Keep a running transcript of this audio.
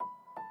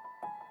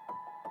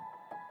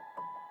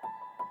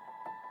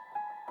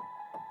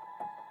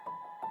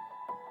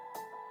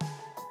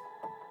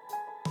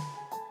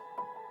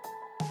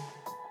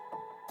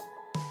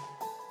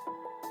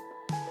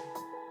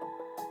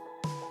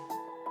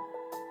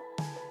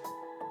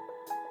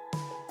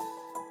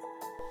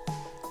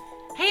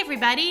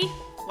everybody.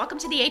 Welcome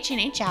to the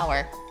H&H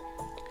Hour.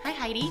 Hi,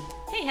 Heidi.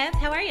 Hey, Heath.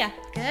 How are you?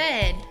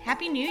 Good.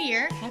 Happy New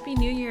Year. Happy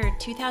New Year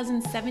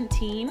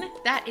 2017.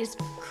 That is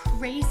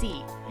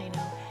crazy. I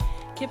know.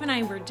 Kip and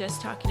I were just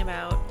talking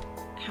about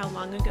how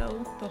long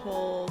ago the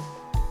whole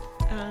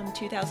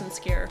 2000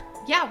 scare.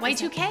 Yeah,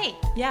 Y2K.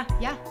 Yeah.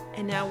 Yeah.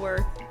 And now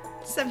we're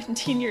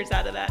 17 years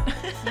out of that.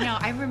 You know,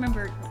 I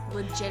remember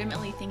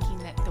legitimately thinking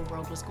that the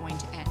world was going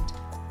to end.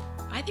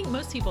 I think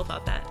most people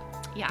thought that.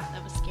 Yeah,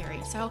 that was scary.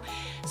 So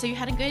you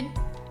had a good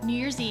New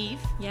Year's Eve.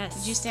 Yes.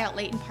 Did you stay out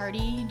late and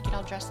party and get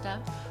all dressed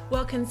up?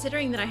 Well,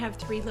 considering that I have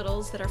 3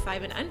 littles that are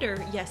 5 and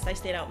under, yes, I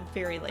stayed out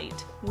very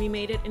late. We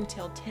made it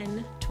until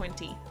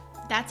 10:20.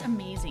 That's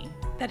amazing.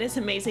 That is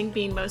amazing,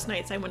 being most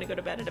nights I want to go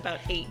to bed at about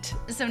 8.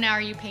 So now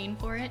are you paying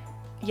for it?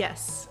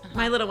 Yes.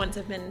 My little ones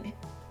have been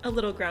a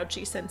little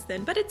grouchy since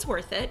then, but it's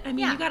worth it. I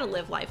mean, Yeah. you got to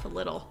live life a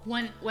little.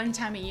 One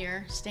time a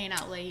year, staying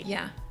out late.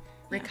 Yeah.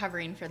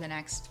 Recovering for the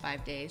next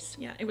 5 days.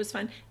 Yeah, it was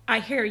fun. I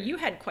hear you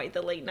had quite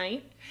the late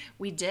night.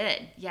 We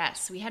did,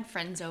 yes. We had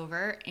friends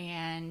over,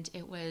 and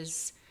it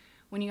was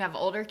when you have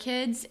older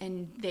kids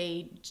and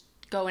they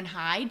go and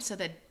hide so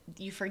that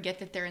you forget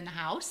that they're in the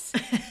house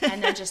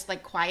and they're just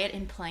like quiet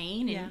and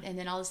playing. And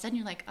then all of a sudden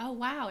you're like, oh,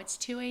 wow, it's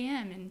 2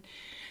 a.m. and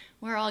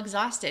we're all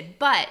exhausted.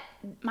 But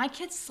my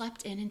kids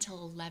slept in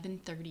until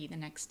 11:30 the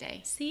next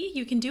day. See,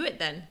 you can do it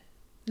then.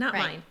 Not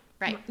Right. mine.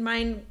 Right.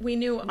 Mine, we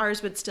knew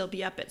ours would still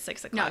be up at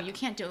 6 o'clock. No, you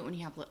can't do it when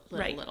you have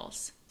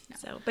littles. No.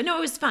 So, but no,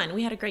 it was fun.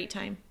 We had a great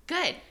time.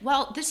 Good.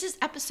 Well, this is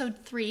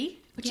episode 3,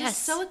 which is Yes.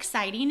 so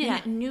exciting, and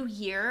Yeah. a new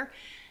year.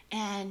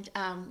 And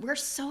we're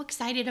so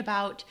excited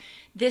about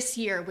this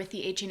year with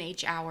the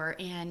H&H Hour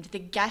and the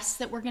guests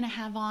that we're going to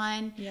have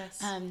on.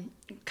 Yes.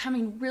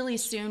 Coming really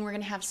soon, we're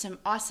going to have some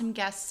awesome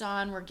guests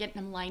on. We're getting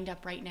them lined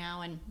up right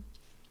now, and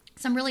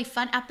some really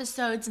fun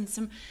episodes and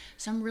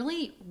some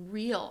really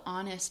real,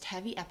 honest,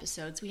 heavy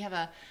episodes.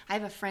 I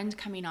have a friend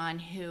coming on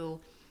who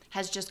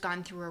has just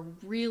gone through a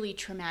really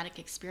traumatic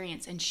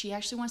experience, and she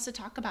actually wants to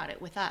talk about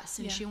it with us,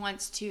 and she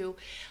wants to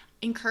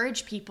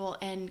encourage people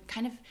and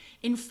kind of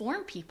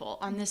inform people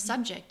on this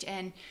subject.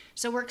 And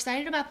so we're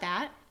excited about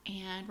that,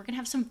 and we're going to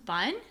have some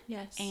fun.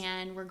 Yes.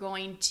 And we're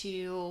going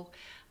to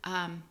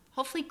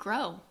hopefully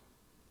grow.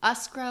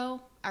 Us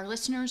grow, our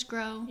listeners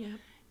grow. Yep.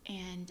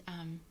 And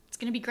it's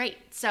going to be great.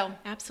 So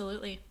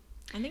Absolutely.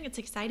 I think it's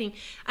exciting.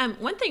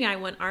 One thing I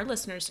want our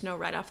listeners to know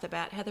right off the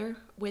bat, Heather,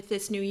 with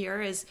this new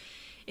year is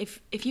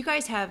if you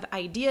guys have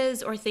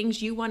ideas or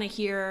things you want to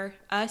hear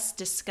us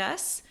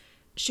discuss,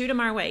 shoot them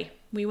our way.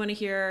 We want to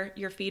hear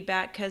your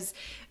feedback, because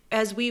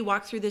as we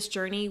walk through this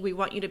journey, we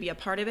want you to be a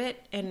part of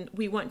it, and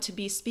we want to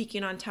be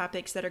speaking on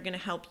topics that are going to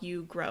help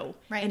you grow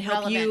and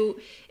help you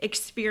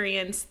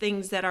experience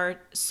things that are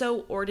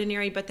so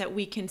ordinary, but that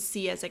we can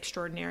see as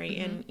extraordinary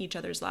in each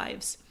other's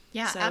lives.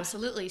 yeah,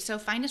 absolutely. So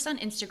find us on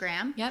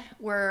Instagram. Yep.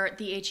 We're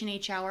the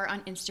H&H Hour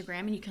on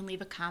Instagram, and you can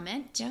leave a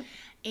comment. Yep.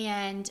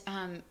 And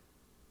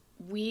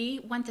we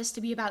want this to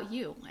be about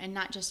you and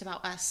not just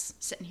about us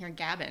sitting here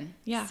gabbing.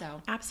 Yeah,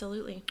 So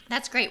absolutely.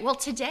 that's great. Well,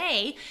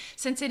 today,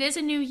 since it is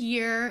a new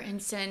year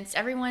and since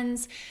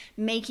everyone's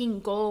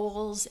making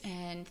goals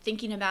and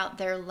thinking about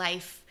their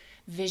life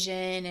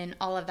vision and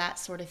all of that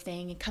sort of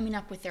thing and coming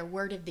up with their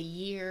word of the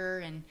year,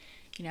 and,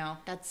 you know,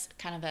 that's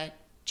kind of a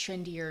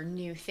trendier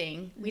new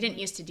thing. We didn't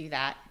used to do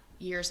that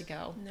years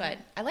ago, but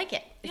I like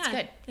it. It's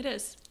good. It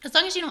is. As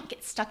long as you don't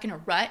get stuck in a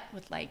rut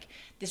with like,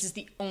 this is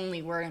the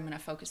only word I'm going to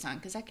focus on,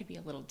 because that could be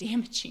a little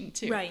damaging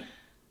too. Right.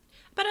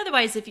 But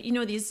otherwise, if you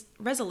know, these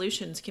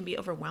resolutions can be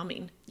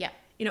overwhelming. Yeah.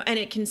 You know, and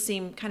it can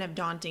seem kind of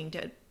daunting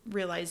to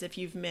realize if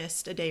you've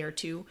missed a day or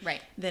two.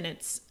 Right. Then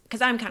it's,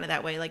 because I'm kind of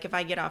that way. Like if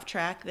I get off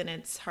track, then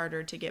it's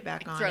harder to get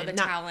back on. Throw and the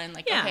not, towel in,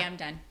 like, yeah, okay, I'm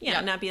done. Yeah,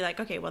 Yep. not be like,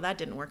 okay, well, that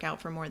didn't work out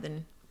for more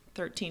than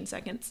 13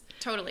 seconds.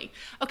 Totally.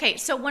 Okay,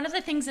 so one of the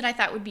things that I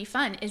thought would be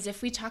fun is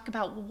if we talk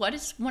about what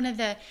is one of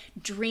the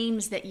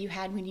dreams that you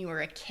had when you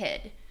were a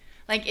kid.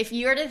 Like if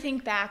you were to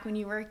think back when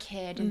you were a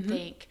kid and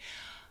think,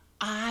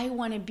 I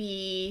want to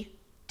be ...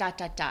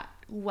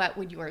 what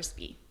would yours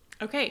be?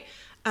 Okay.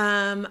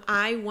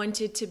 I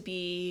wanted to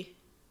be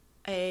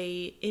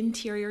a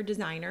interior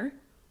designer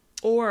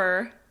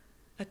or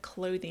a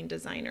clothing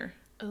designer.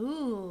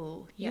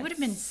 Ooh, you Yes. would have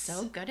been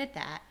so good at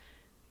that.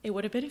 It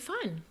would have been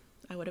fun.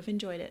 I would have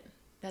enjoyed it.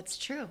 That's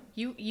true.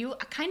 You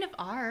kind of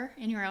are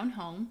in your own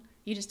home.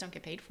 You just don't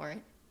get paid for it.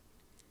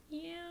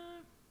 Yeah,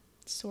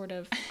 sort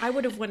of. I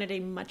would have wanted a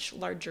much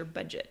larger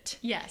budget.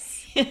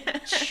 Yes.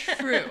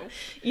 True.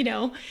 You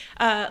know,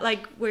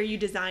 like where you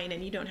design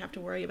and you don't have to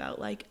worry about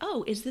like,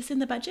 oh, is this in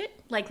the budget?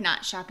 Like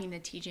not shopping the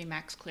TJ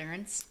Maxx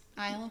clearance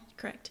aisle.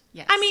 Correct.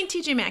 Yes. I mean,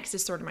 TJ Maxx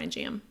is sort of my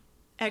jam.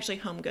 Actually,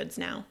 Home Goods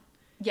now.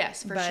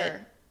 Yes, for But,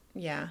 sure.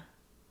 Yeah.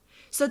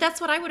 So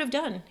that's what I would have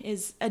done,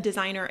 is a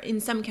designer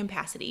in some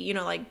capacity. You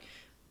know, like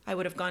I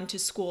would have gone to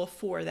school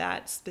for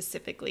that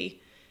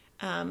specifically.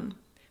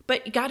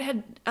 But God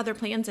had other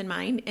plans in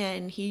mind,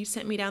 and he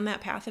sent me down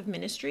that path of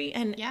ministry.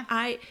 And Yeah.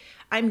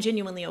 I'm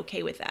genuinely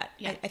okay with that.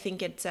 Yeah. I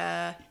think it's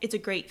a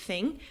great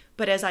thing.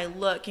 But as I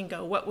look and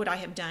go, what would I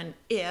have done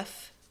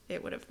if,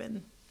 it would have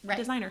been a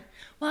designer.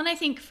 Well, and I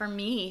think for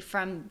me,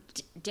 from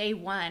day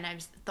one, I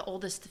was the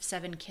oldest of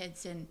 7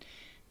 kids and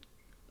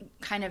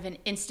kind of an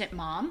instant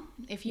mom,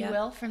 if you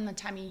will, from the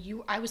time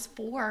I was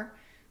 4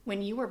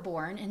 when you were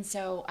born. And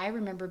so I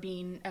remember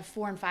being a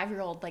 4 and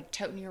 5-year-old, like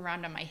toting you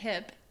around on my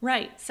hip.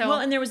 Right. So, well,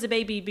 and there was a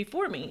baby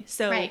before me.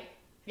 So right.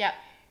 Yeah.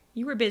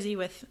 You were busy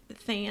with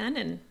Than,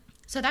 and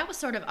so that was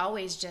sort of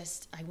always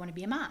just, I want to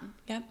be a mom.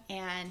 Yep.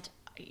 And,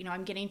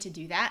 I'm getting to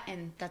do that.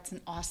 And that's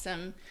an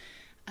awesome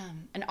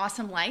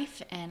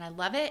life, and I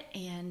love it.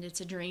 And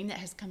it's a dream that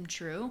has come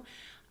true.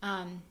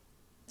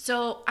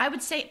 So I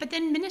would say, but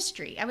then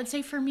ministry, I would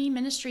say for me,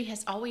 ministry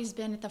has always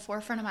been at the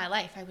forefront of my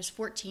life. I was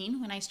 14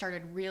 when I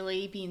started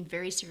really being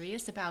very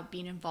serious about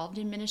being involved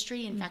in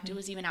ministry. In fact, it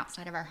was even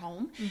outside of our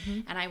home.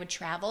 And I would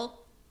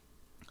travel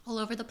all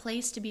over the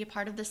place to be a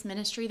part of this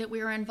ministry that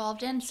we were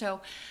involved in.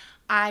 So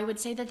I would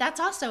say that that's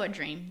also a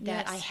dream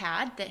that I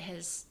had that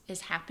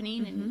is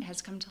happening and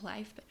has come to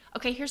life. But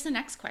okay, here's the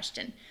next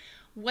question.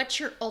 What's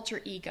your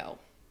alter ego?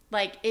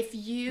 Like, if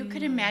you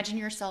could imagine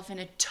yourself in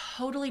a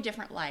totally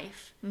different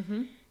life,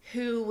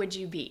 who would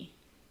you be?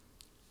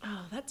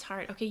 Oh, that's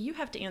hard. Okay, you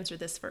have to answer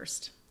this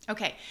first.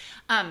 Okay,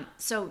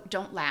 so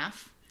don't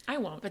laugh. I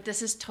won't. But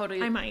this is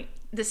totally. I might.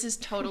 This is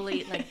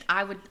totally like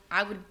I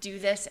would do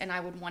this, and I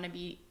would want to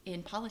be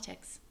in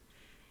politics.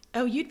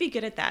 Oh, you'd be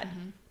good at that.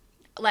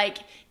 Like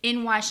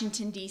in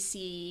Washington,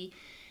 D.C.,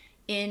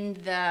 in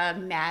the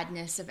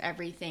madness of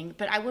everything.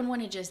 But I wouldn't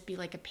want to just be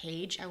like a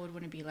page. I would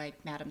want to be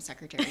like Madam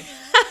Secretary.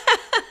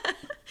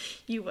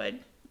 You would.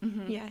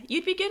 Yeah,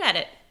 you'd be good at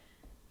it.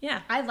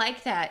 Yeah. I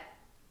like that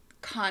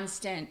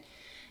constant,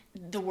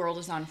 the world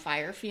is on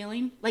fire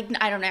feeling. Like,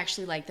 I don't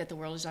actually like that the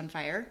world is on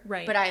fire.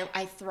 Right. But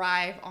I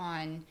thrive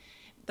on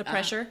the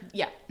pressure.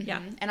 Yeah.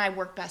 Yeah. And I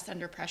work best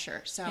under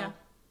pressure. So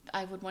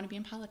I would want to be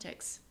in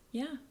politics.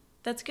 Yeah,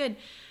 that's good.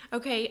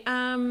 Okay.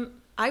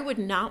 I would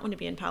not want to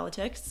be in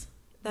politics.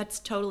 That's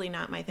totally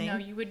not my thing. No,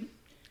 you wouldn't.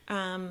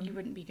 You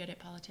wouldn't be good at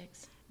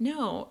politics.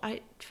 No,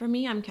 for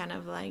me, I'm kind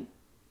of like,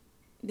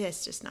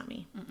 this just not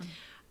me.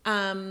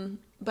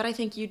 But I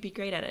think you'd be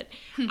great at it.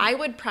 I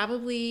would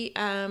probably,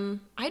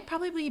 I'd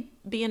probably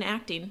be in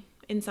acting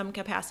in some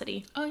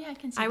capacity. Oh yeah, I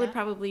can see that. I would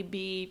probably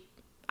be,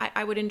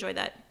 I would enjoy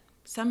that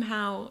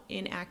somehow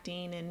in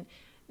acting, and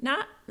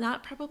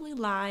not probably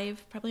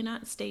live, probably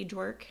not stage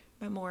work,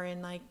 but more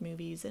in like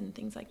movies and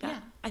things like that. Yeah.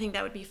 I think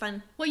that would be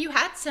fun. Well, you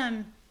had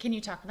some, can you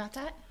talk about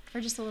that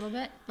for just a little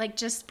bit? Like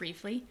just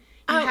briefly.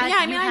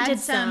 I did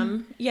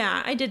some.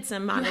 Yeah, I did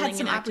some modeling. You had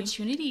some and acting.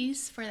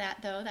 Opportunities for that,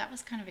 though. That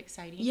was kind of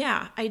exciting.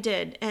 Yeah, I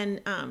did. And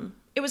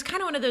it was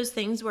kind of one of those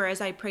things where as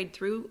I prayed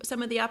through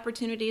some of the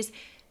opportunities,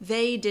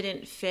 they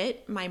didn't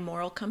fit my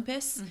moral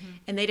compass,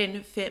 and they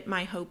didn't fit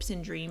my hopes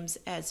and dreams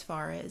as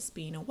far as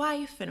being a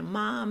wife and a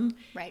mom.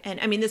 Right. And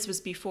I mean, this was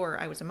before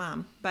I was a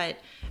mom. But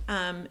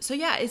so,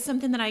 yeah, it's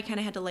something that I kind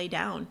of had to lay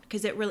down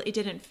because it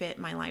didn't fit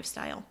my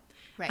lifestyle.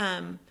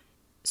 Right.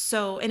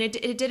 So, and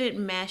it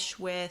didn't mesh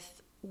with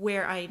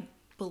where I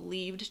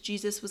believed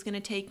Jesus was going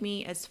to take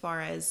me as far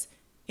as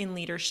in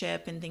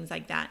leadership and things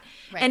like that.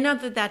 Right. And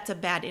not that that's a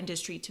bad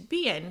industry to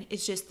be in.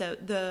 It's just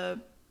the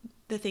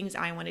things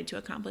I wanted to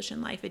accomplish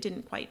in life. It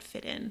didn't quite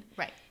fit in.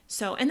 Right.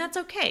 So, and that's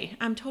okay.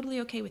 I'm totally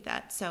okay with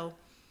that. So,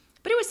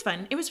 but it was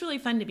fun. It was really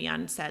fun to be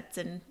on sets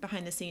and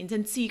behind the scenes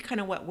and see kind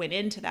of what went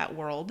into that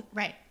world.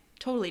 Right.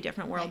 Totally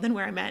different world than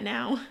where I'm at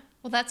now.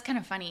 Well, that's kind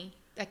of funny.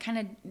 That kind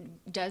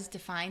of does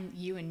define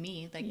you and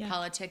me, like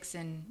politics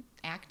and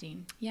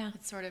acting. Yeah.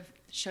 It sort of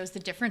shows the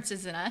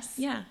differences in us.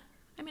 Yeah.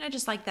 I mean, I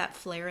just like that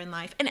flair in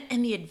life.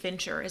 And the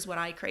adventure is what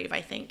I crave,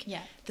 I think.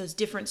 Yeah. Those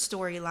different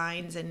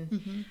storylines.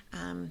 And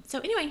so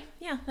anyway,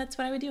 yeah, that's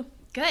what I would do.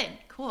 Good.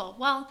 Cool.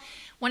 Well,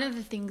 one of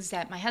the things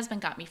that my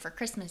husband got me for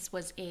Christmas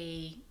was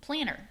a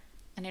planner.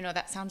 And I know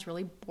that sounds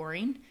really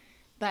boring,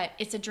 but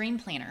it's a dream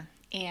planner.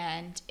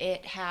 And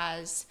it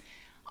has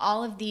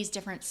all of these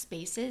different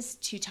spaces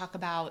to talk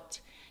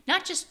about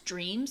not just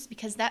dreams,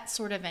 because that's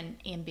sort of an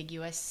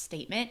ambiguous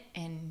statement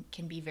and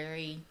can be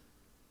very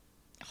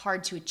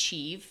hard to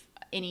achieve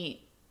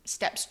any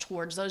steps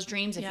towards those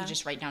dreams if you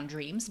just write down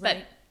dreams. But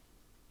it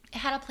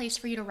had a place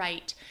for you to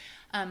write.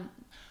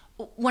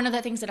 One of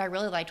the things that I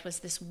really liked was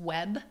this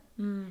web,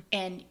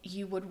 and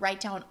you would write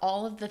down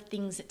all of the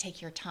things that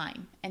take your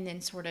time and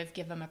then sort of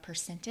give them a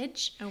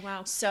percentage. Oh,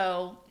 wow.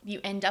 So you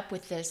end up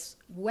with this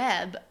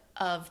web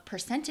of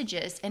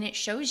percentages, and it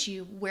shows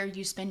you where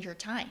you spend your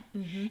time.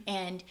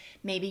 And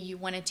maybe you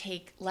want to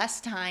take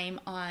less time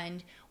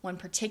on one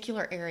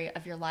particular area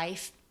of your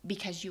life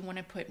because you want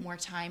to put more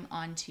time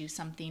onto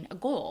something, a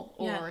goal,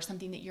 or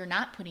something that you're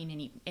not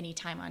putting any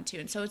time onto.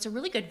 And so it's a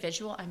really good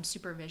visual. I'm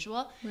super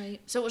visual.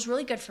 Right. So it was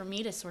really good for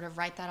me to sort of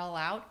write that all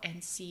out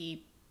and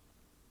see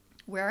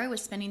where I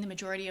was spending the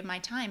majority of my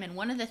time. And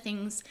one of the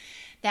things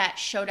that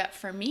showed up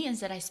for me is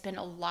that I spend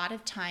a lot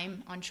of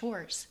time on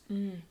chores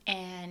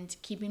and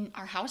keeping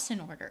our house in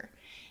order.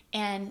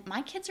 And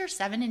my kids are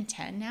 7 and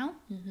 10 now,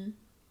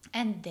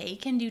 and they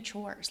can do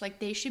chores. Like,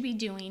 they should be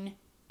doing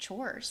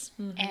chores.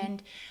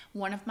 And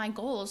one of my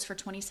goals for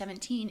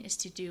 2017 is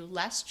to do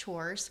less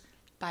chores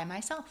by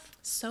myself.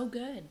 So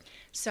good.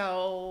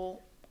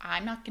 So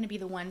I'm not going to be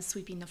the one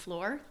sweeping the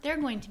floor. They're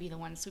going to be the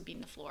one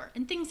sweeping the floor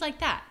and things like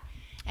that.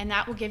 And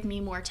that will give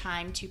me more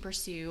time to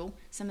pursue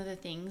some of the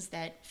things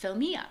that fill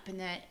me up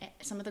and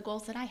some of the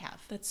goals that I have.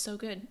 That's so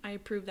good. I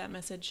approve that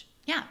message.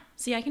 Yeah.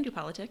 See, I can do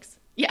politics.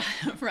 Yeah,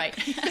 right.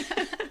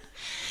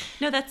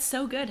 No, that's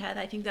so good, Heather.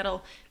 I think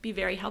that'll be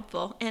very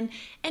helpful. And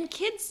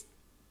kids,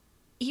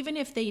 even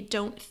if they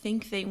don't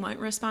think they want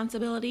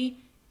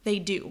responsibility, they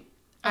do.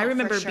 I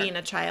remember being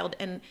a child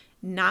and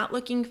not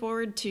looking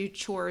forward to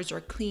chores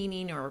or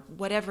cleaning or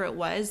whatever it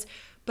was,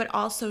 but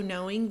also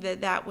knowing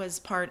that that was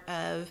part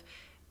of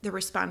the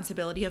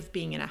responsibility of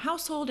being in a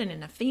household and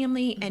in a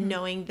family, and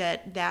knowing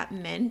that that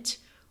meant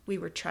we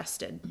were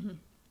trusted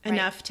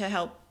enough to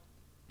help,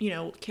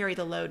 carry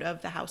the load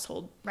of the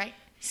household. Right.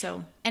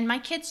 So, and my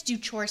kids do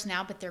chores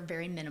now, but they're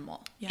very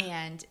minimal. Yeah.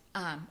 And,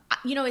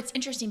 it's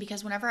interesting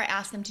because whenever I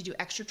ask them to do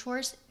extra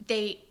chores,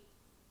 they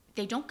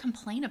don't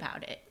complain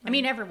about it. Right. I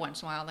mean, every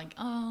once in a while, like,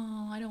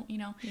 oh, I don't,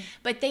 yeah.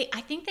 But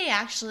I think they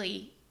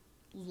actually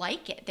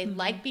like it. They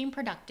like being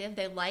productive.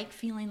 They like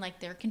feeling like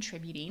they're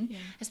contributing,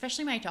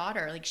 especially my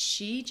daughter. Like,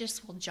 she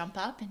just will jump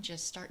up and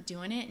just start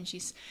doing it.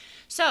 And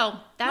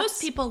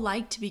most people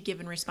like to be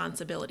given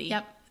responsibility,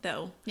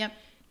 though. Yep.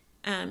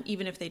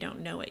 Even if they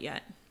don't know it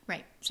yet.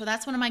 Right. So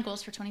that's one of my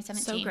goals for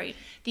 2017. So great.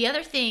 The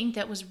other thing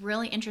that was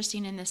really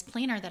interesting in this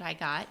planner that I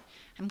got,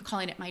 I'm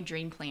calling it my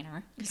dream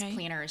planner, because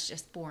planner is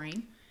just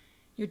boring.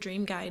 Your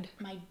dream guide.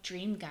 My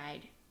dream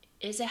guide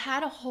is it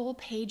had a whole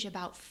page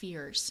about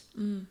fears.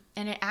 And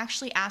it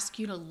actually asked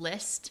you to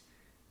list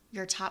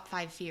your top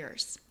 5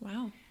 fears.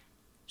 Wow.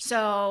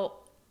 So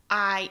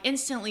I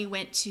instantly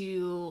went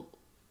to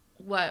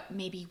what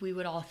maybe we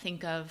would all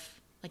think of,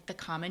 like the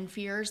common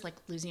fears, like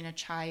losing a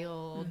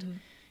child,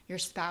 your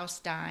spouse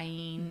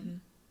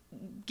dying,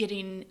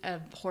 getting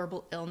a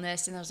horrible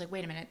illness. And I was like,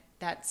 wait a minute,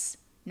 that's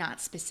not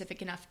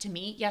specific enough to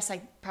me. Yes,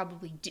 I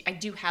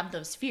do have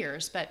those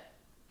fears, but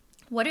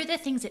what are the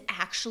things that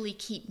actually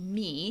keep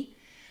me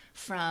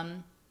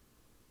from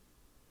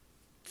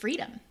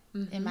freedom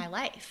in my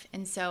life?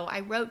 And so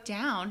I wrote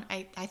down,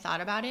 I thought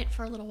about it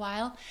for a little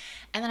while,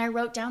 and then I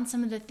wrote down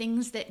some of the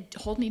things that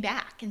hold me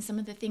back and some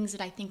of the things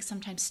that I think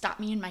sometimes stop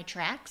me in my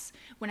tracks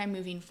when I'm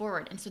moving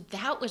forward. And so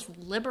that was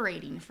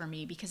liberating for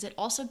me, because it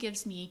also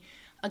gives me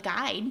a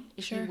guide,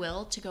 if you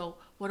will, to go,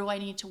 what do I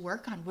need to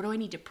work on? What do I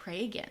need to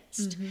pray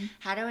against?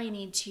 How do I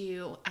need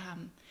to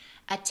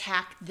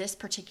attack this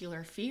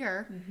particular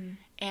fear?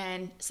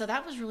 And so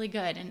that was really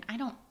good. And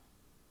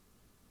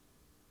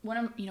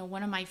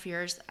one of my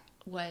fears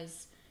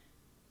was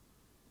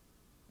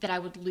that I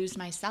would lose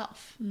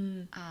myself.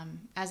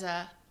 As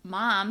a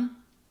mom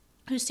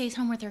who stays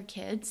home with her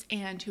kids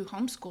and who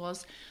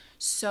homeschools,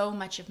 so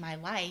much of my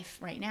life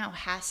right now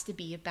has to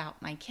be about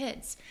my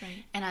kids.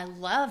 Right. And I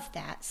love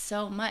that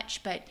so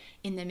much. But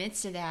in the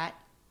midst of that,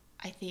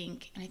 I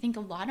think a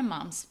lot of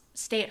moms,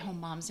 stay-at-home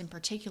moms in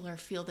particular,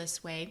 feel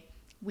this way.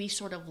 We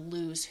sort of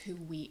lose who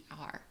we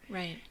are.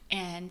 Right.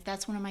 And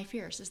that's one of my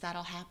fears, is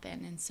that'll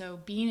happen. And so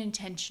being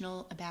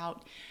intentional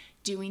about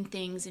doing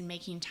things and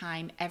making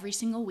time every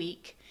single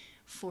week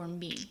for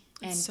me,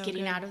 and so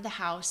getting out of the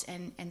house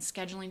and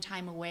scheduling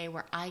time away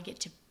where I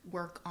get to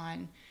work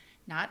on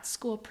not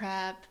school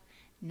prep,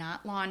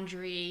 not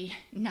laundry,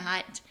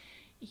 not,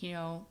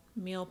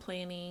 meal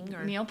planning,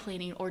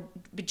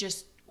 but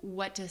just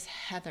what is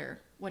Heather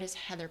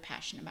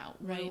passionate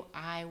about? What do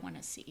I want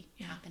to see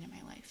happen in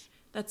my life?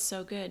 That's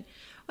so good.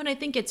 And I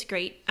think it's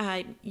great.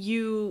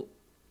 You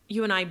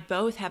and I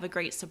both have a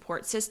great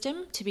support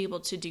system to be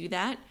able to do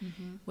that,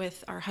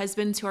 with our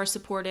husbands who are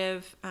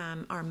supportive,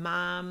 our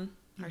mom,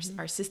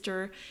 our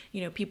sister,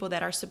 people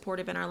that are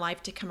supportive in our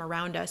life to come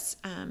around us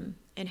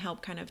and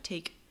help kind of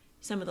take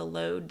some of the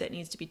load that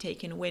needs to be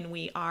taken when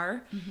we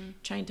are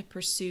trying to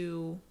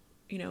pursue,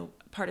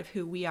 part of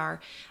who we are.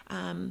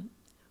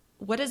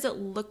 What does it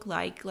look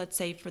like, let's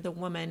say, for the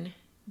woman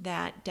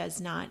that does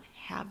not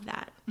have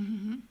that?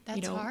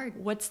 That's hard.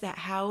 What's that?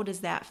 How does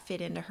that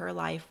fit into her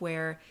life,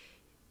 where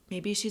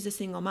maybe she's a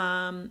single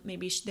mom,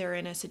 maybe they're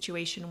in a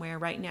situation where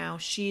right now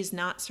she's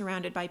not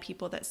surrounded by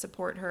people that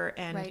support her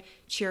and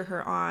cheer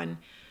her on?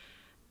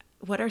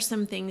 What are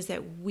some things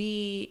that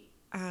we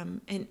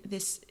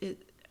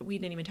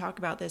didn't even talk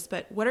about this,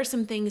 but what are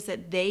some things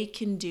that they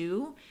can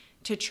do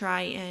to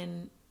try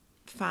and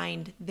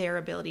find their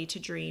ability to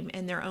dream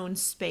in their own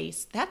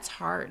space? That's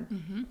hard.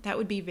 That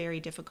would be very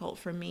difficult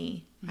for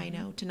me, I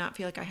know, to not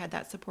feel like I had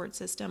that support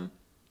system.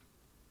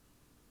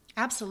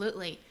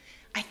 Absolutely.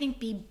 I think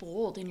be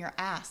bold in your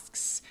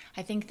asks.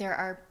 I think there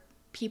are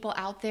people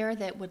out there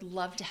that would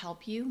love to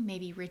help you,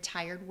 maybe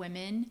retired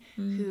women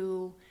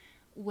who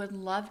would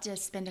love to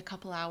spend a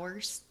couple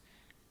hours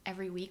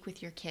every week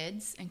with your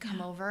kids and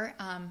come over.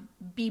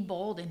 Be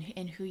bold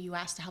in who you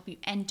ask to help you,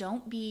 and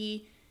don't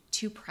be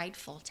too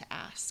prideful to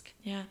ask.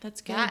 Yeah, that's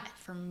good. That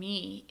for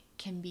me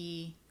can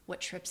be what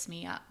trips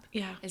me up.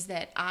 Yeah. Is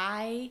that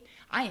I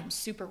am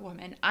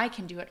Superwoman. I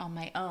can do it on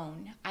my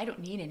own. I don't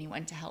need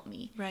anyone to help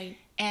me. Right.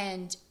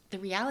 And the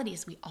reality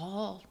is we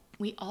all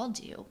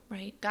do.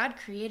 Right. God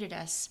created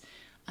us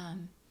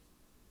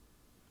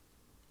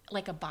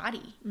like a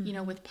body,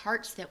 with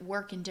parts that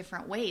work in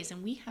different ways.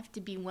 And we have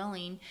to be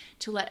willing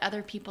to let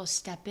other people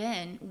step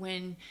in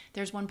when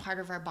there's one part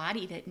of our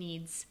body that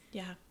needs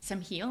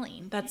some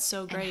healing. That's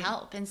so great. And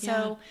help. And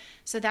so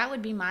that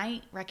would be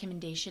my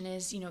recommendation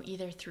is,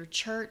 either through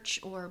church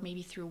or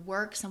maybe through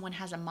work, someone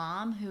has a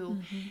mom who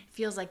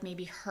feels like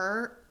maybe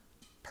her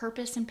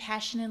purpose and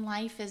passion in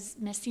life is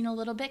missing a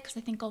little bit, because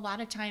I think a lot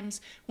of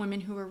times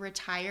women who are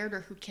retired or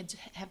who kids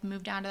have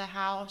moved out of the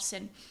house,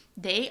 and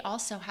they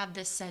also have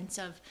this sense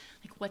of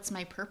like, what's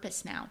my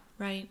purpose now?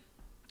 Right.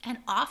 And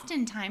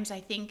oftentimes I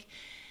think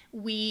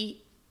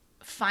we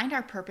find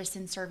our purpose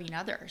in serving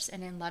others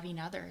and in loving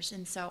others.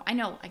 And so I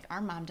know like our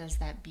mom does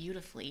that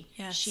beautifully.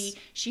 Yes.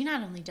 She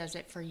not only does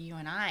it for you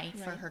and I,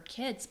 for Right. her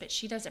kids, but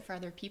she does it for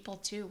other people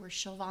too, where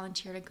she'll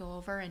volunteer to go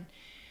over and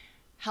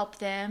help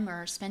them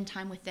or spend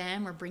time with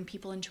them or bring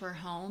people into her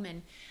home.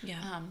 And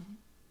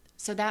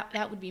so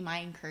that would be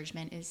my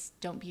encouragement is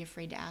don't be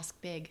afraid to ask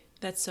big.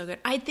 That's so good.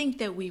 I think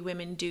that we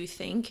women do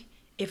think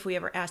if we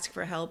ever ask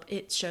for help,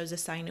 it shows a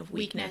sign of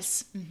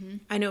weakness.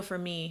 I know for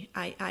me,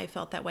 I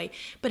felt that way.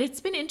 But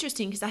it's been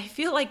interesting because I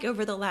feel like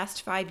over the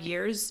last 5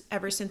 years,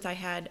 ever since I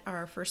had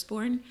our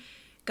firstborn,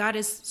 God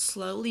has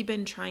slowly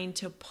been trying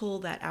to pull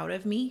that out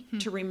of me,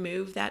 to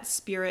remove that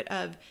spirit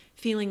of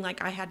feeling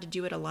like I had to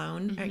do it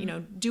alone, or,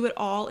 do it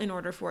all in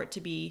order for it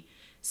to be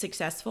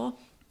successful.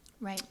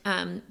 Right.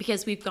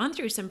 Because we've gone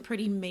through some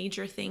pretty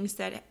major things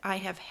that I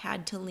have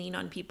had to lean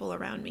on people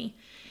around me.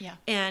 Yeah.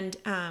 And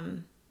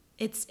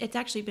it's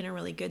actually been a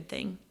really good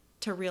thing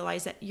to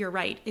realize that you're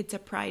right. It's a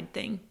pride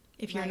thing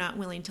if you're not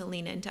willing to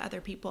lean into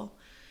other people.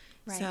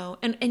 Right. So,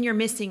 and you're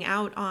missing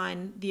out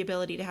on the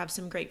ability to have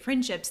some great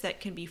friendships that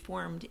can be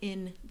formed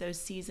in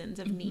those seasons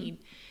of need.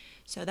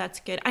 So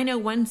that's good. I know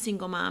one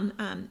single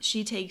mom,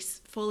 she takes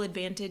full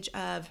advantage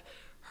of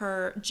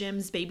her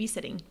gym's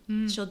babysitting.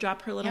 She'll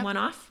drop her little one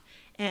off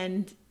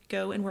and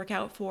go and work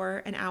out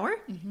for an hour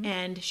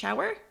and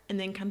shower and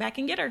then come back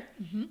and get her.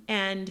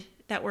 And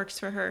that works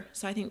for her.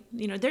 So I think,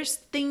 there's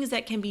things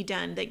that can be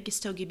done that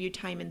still give you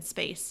time and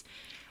space.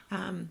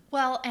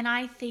 Well, and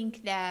I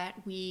think that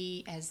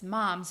we as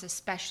moms,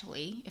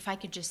 especially, if I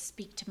could just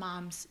speak to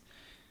moms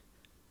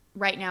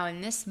right now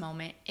in this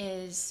moment,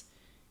 is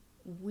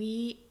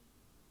we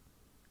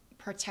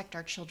protect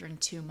our children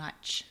too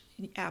much.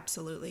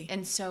 Absolutely.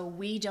 And so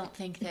we don't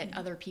think that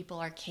other people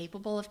are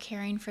capable of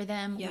caring for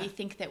them. Yeah. We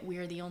think that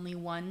we're the only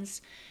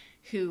ones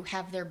who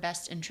have their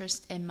best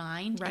interest in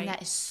mind. Right. And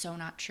that is so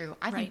not true.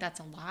 I think that's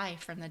a lie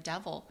from the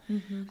devil.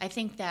 I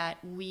think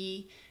that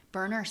we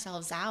burn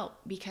ourselves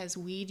out because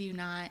we do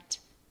not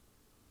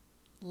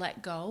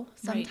let go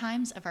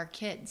sometimes of our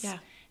kids. Yeah.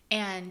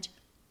 And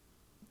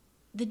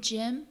the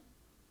gym,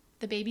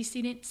 the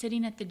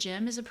babysitting at the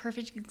gym is a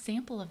perfect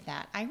example of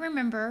that. I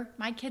remember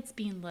my kids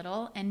being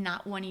little and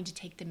not wanting to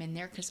take them in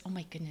there because, oh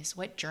my goodness,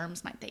 what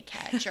germs might they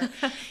catch? Or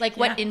like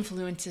what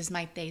influences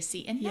might they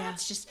see? And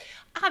that's just,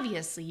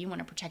 obviously you want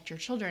to protect your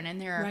children,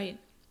 and there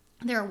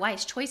are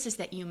wise choices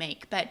that you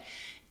make. But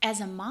as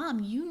a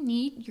mom, you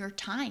need your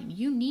time.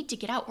 You need to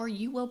get out or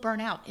you will burn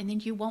out, and then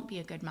you won't be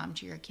a good mom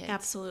to your kids.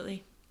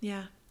 Absolutely.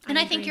 Yeah. And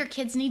I think your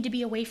kids need to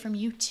be away from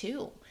you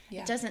too.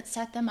 Yeah. It doesn't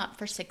set them up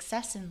for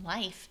success in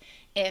life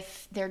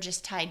if they're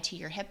just tied to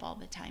your hip all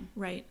the time.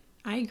 Right.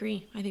 I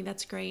agree. I think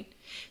that's great.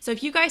 So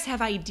if you guys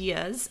have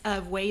ideas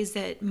of ways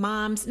that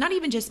moms, not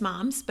even just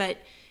moms, but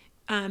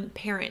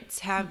parents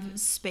have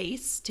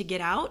space to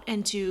get out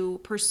and to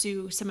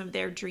pursue some of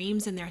their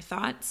dreams and their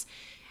thoughts,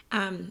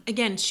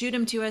 again, shoot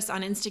them to us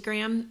on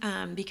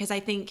Instagram, because I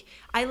think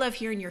I love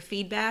hearing your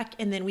feedback,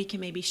 and then we can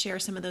maybe share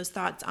some of those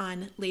thoughts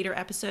on later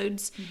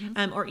episodes,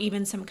 or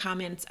even some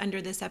comments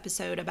under this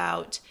episode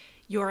about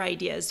your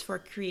ideas for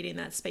creating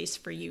that space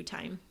for you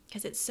time,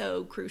 because it's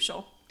so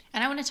crucial.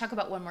 And I want to talk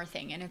about one more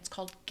thing, and it's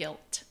called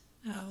guilt.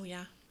 Oh,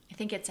 yeah. I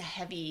think it's a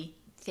heavy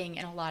thing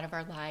in a lot of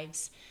our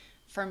lives.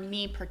 For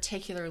me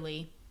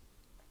particularly,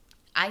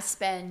 I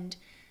spend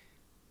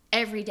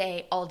every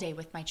day, all day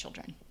with my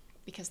children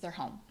because they're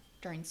home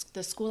during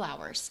the school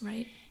hours.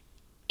 Right.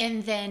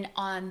 And then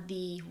on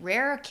the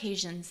rare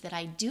occasions that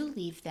I do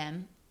leave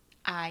them,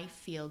 I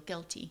feel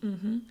guilty.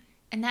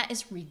 And that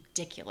is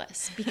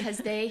ridiculous because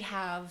they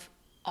have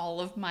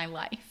all of my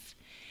life.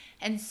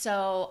 And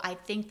so I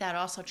think that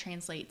also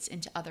translates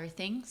into other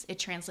things. It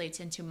translates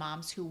into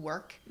moms who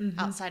work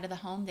outside of the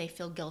home. They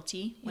feel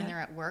guilty when they're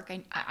at work.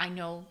 I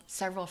know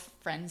several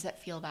friends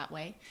that feel that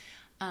way.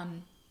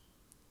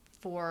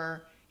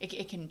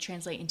 It can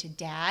translate into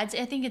dads.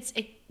 I think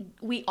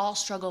we all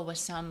struggle with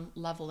some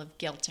level of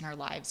guilt in our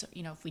lives.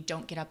 If we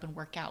don't get up and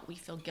work out, we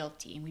feel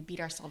guilty and we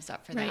beat ourselves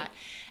up for that.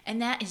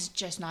 And that is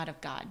just not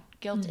of God.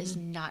 Guilt is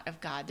not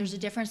of God. There's a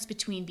difference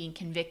between being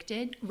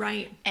convicted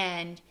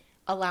and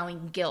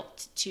allowing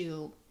guilt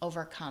to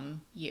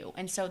overcome you.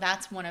 And so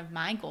that's one of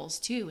my goals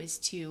too, is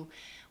to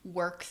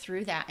work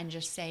through that and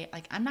just say,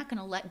 like, I'm not going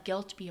to let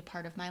guilt be a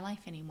part of my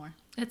life anymore.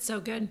 That's so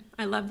good.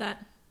 I love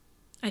that.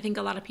 I think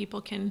a lot of people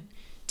can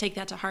take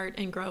that to heart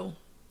and grow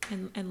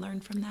and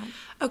learn from that.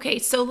 Okay,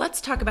 so let's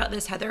talk about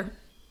this, Heather.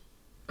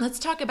 let's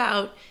talk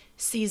about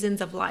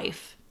seasons of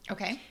life.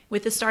 Okay.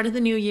 With the start of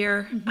the new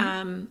year,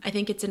 I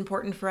think it's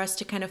important for us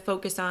to kind of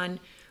focus on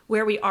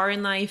where we are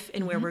in life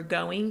and where we're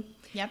going.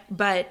 Yep.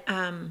 But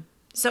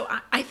so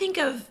I think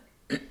of,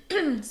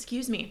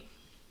 excuse me,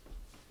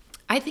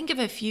 I think of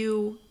a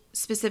few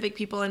specific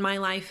people in my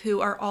life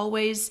who are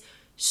always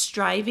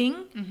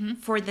striving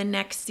for the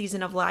next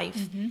season of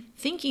life,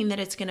 thinking that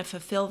it's going to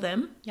fulfill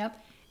them.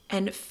 Yep.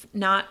 And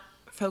not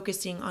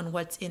focusing on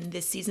what's in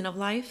this season of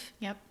life.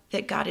 Yep.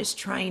 That God is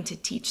trying to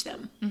teach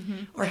them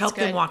or That's help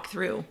them good. walk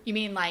through. You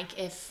mean like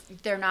if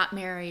they're not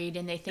married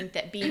and they think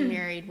that being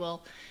married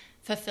will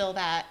fulfill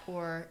that,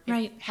 or if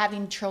Right.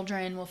 having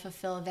children will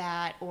fulfill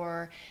that,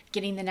 or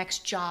getting the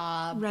next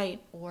job,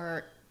 Right.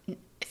 or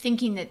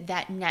thinking that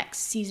that next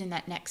season,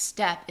 that next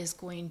step is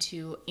going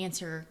to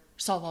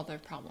solve all their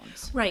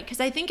problems. Right, because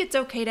I think it's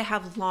okay to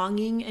have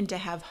longing and to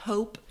have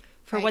hope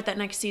for Right. what that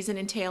next season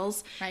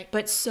entails. Right.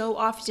 But so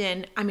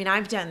often, I mean,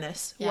 I've done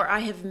this Yeah. where I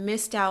have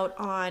missed out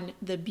on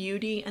the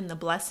beauty and the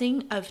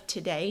blessing of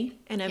today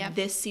and of Yep.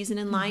 this season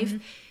in life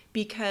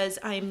because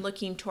I'm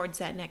looking towards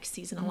that next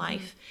season of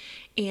life.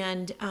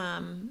 And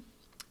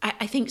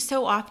I think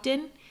so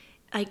often,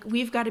 like,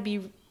 we've got to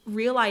be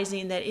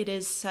realizing that it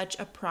is such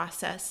a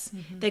process,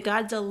 that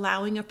God's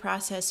allowing a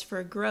process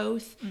for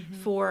growth,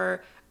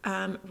 for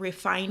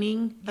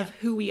refining of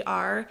who we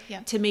are,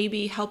 Yeah. to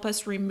maybe help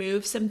us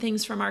remove some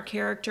things from our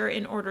character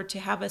in order to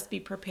have us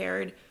be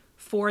prepared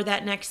for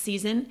that next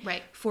season,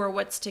 Right. for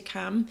what's to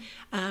come.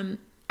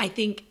 I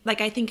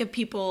think of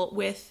people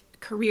with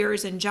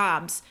careers and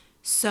jobs.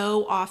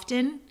 So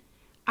often,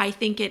 I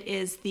think it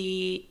is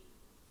the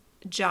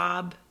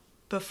job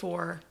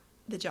before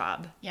the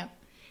job. Yep.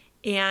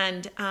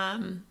 And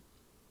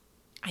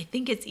I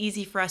think it's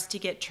easy for us to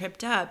get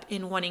tripped up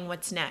in wanting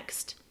what's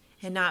next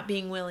and not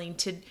being willing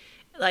to,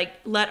 like,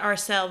 let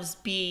ourselves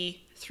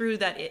be through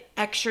that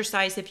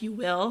exercise, if you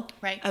will,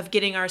 Right. of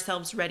getting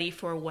ourselves ready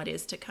for what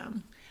is to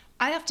come.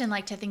 I often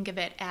like to think of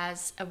it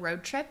as a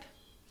road trip.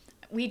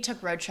 We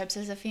took road trips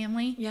as a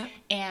family. Yeah.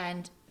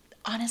 And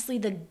honestly,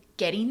 the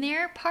getting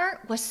there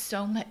part was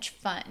so much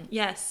fun.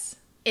 Yes.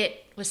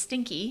 It was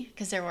stinky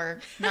because there were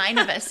 9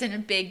 of us in a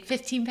big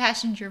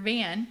 15-passenger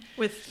van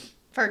With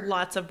for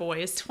lots of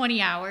boys.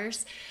 20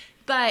 hours.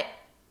 But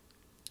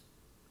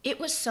it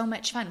was so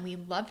much fun. We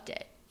loved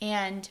it.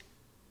 And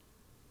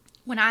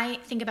when I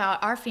think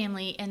about our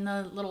family and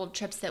the little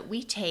trips that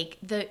we take,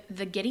 the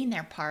getting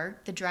there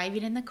part, the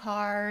driving in the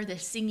car, the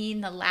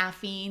singing, the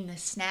laughing, the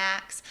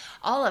snacks,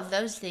 all of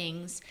those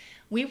things,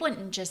 we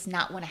wouldn't just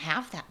not want to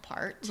have that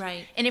part.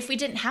 Right. And if we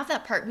didn't have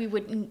that part, we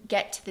wouldn't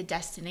get to the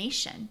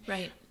destination.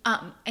 Right.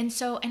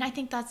 And I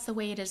think that's the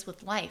way it is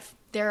with life.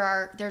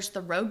 There's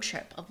the road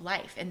trip of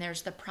life, and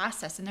there's the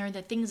process, and there are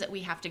the things that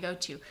we have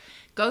to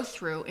go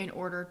through in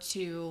order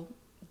to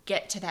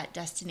get to that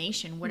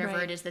destination, whatever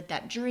Right. it is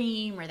that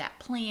dream or that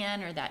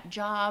plan or that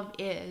job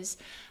is.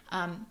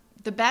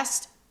 The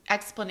best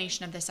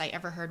explanation of this I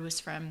ever heard was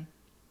from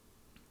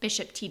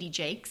Bishop T.D.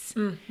 Jakes.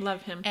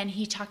 Love him. And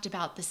he talked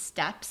about the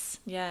steps.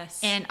 Yes.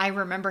 And I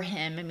remember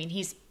him. I mean,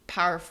 he's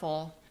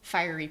powerful,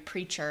 fiery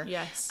preacher.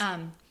 Yes.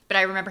 But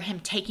I remember him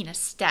taking a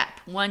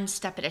step, one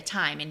step at a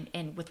time,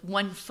 and with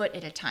one foot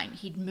at a time,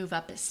 he'd move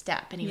up a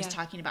step. And he was Yeah.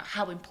 talking about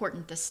how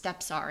important the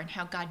steps are and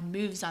how God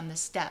moves on the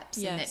steps.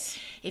 Yes. And that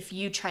if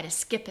you try to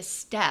skip a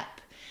step,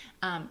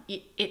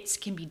 it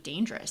can be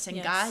dangerous. And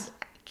Yes.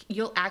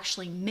 you'll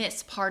actually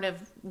miss part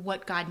of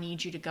what God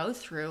needs you to go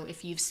through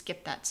if you've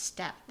skipped that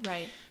step.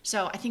 Right.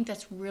 So I think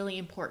that's really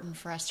important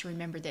for us to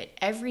remember that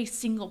every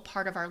single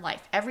part of our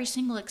life, every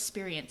single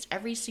experience,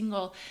 every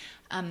single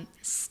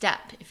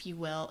step, if you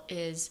will,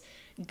 is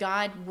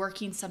God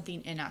working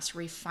something in us,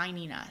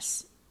 refining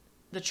us.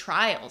 The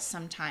trials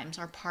sometimes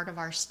are part of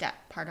our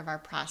step, part of our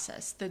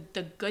process, the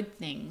good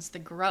things, the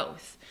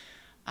growth.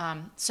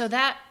 So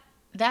that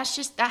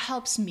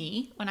helps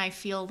me when I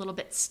feel a little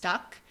bit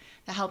stuck.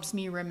 That helps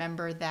me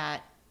remember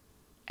that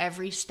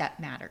every step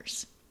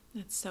matters.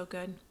 That's so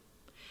good.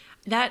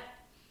 That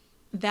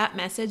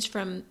message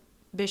from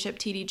Bishop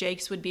T.D.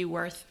 Jakes would be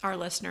worth our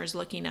listeners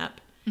looking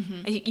up.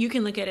 You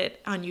can look at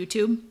it on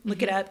YouTube,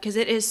 look it up, because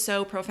it is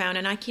so profound.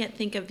 And I can't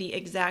think of the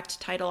exact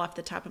title off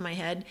the top of my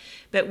head,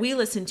 but we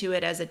listened to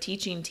it as a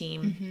teaching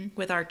team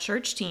with our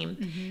church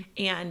team,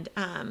 and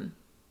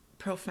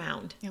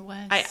profound. It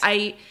was.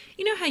 I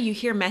you know how you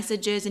hear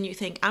messages and you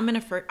think I'm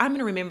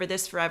gonna remember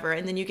this forever,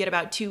 and then you get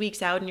about 2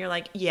 weeks out and you're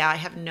like, yeah, I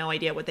have no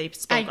idea what they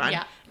spoke on.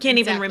 Yeah, Can't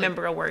even exactly.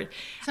 remember a word.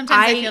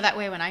 Sometimes I feel that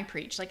way when I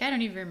preach. Like, I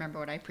don't even remember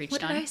what I preached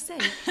What on. did I say?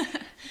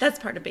 That's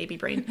part of baby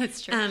brain.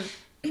 That's true.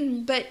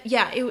 But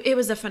yeah, it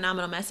was a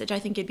phenomenal message. I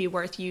think it'd be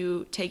worth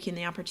you taking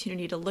the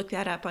opportunity to look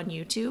that up on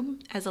YouTube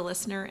as a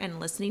listener and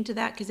listening to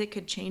that, because it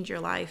could change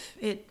your life.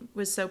 It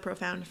was so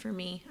profound for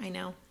me. I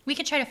know. We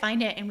could try to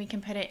find it and we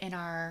can put it in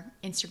our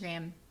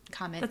Instagram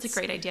comments. That's a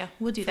great idea.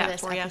 We'll do for that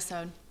this for you.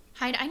 episode.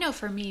 Heidi, I know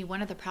for me,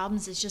 one of the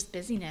problems is just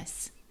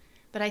busyness.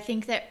 But I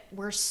think that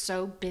we're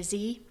so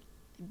busy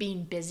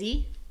being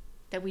busy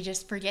that we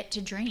just forget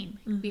to dream.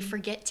 We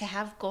forget to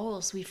have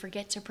goals. We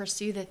forget to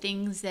pursue the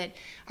things that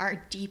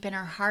are deep in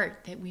our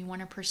heart that we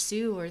want to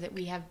pursue or that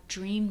we have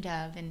dreamed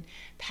of, and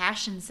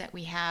passions that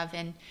we have.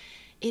 And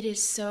it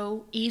is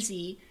so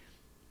easy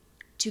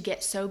to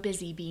get so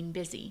busy being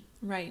busy.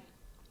 Right.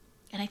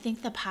 And I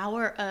think the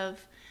power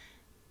of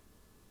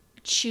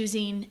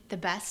choosing the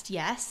best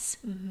yes,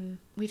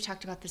 we've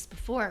talked about this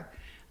before,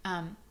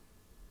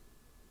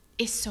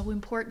 is so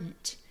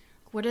important.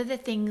 What are the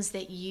things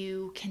that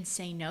you can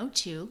say no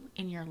to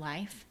in your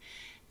life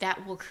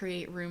that will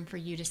create room for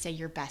you to say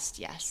your best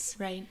yes?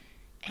 Right.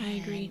 And I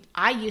agree.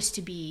 I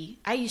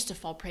used to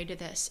fall prey to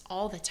this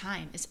all the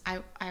time.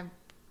 I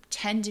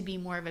tend to be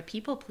more of a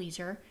people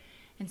pleaser.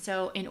 And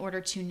so in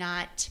order to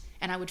not,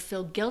 and I would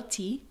feel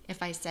guilty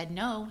if I said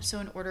no. So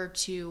in order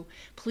to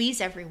please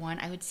everyone,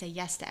 I would say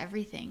yes to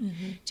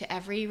everything, to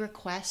every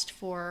request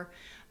for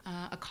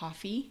a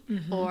coffee,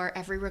 or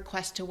every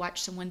request to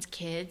watch someone's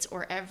kids,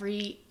 or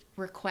every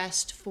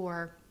request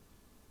for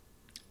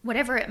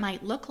whatever it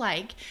might look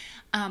like.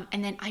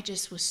 And then I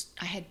just was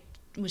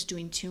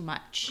doing too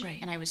much, right.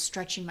 And I was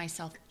stretching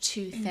myself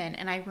too thin.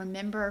 And I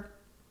remember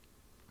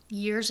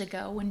years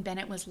ago when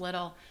Bennett was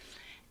little,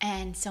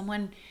 and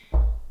someone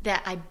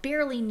that I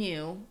barely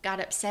knew got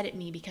upset at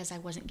me because I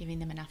wasn't giving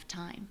them enough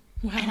time.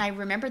 Wow. And I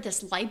remember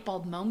this light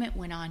bulb moment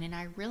went on, and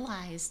I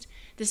realized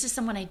this is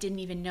someone I didn't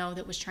even know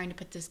that was trying to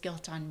put this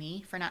guilt on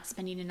me for not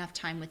spending enough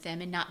time with them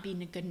and not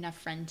being a good enough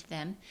friend to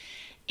them.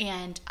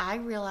 And I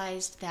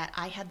realized that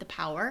I had the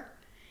power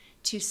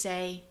to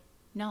say,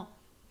 no,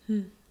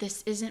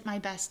 this isn't my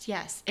best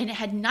yes. And it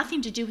had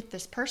nothing to do with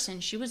this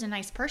person. She was a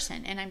nice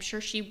person, and I'm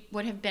sure she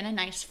would have been a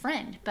nice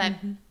friend. But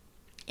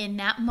in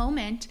that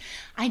moment,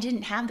 I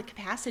didn't have the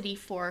capacity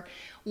for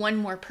one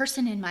more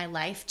person in my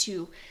life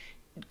to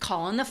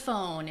call on the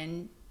phone.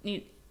 And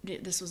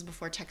this was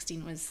before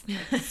texting was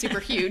super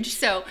huge.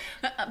 So,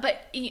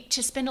 but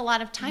to spend a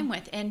lot of time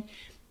with. And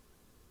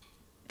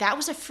that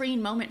was a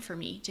freeing moment for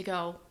me to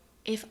go,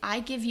 if I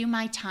give you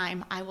my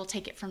time, I will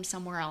take it from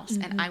somewhere else,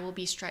 and I will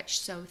be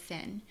stretched so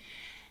thin.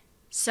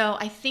 So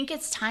I think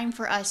it's time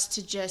for us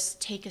to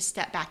just take a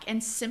step back.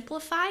 And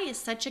simplify is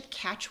such a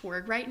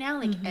catchword right now.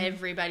 Like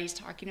everybody's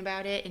talking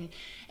about it, and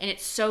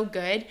it's so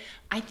good.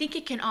 I think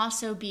it can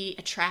also be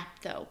a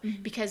trap though,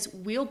 because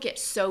we'll get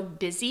so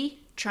busy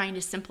trying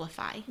to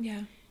simplify.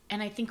 Yeah.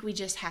 And I think we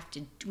just have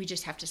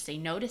to say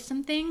no to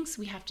some things.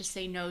 We have to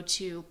say no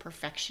to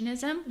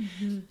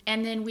perfectionism.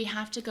 And then we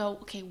have to go,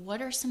 okay,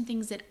 what are some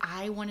things that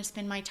I want to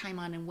spend my time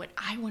on and what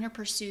I want to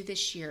pursue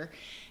this year?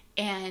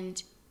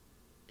 And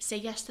say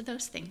yes to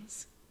those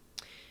things.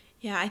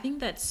 Yeah, I think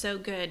that's so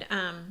good.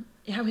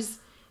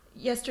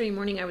 Yesterday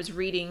morning I was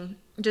reading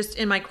just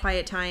in my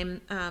quiet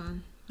time.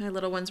 My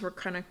little ones were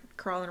kind of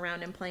crawling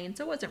around and playing,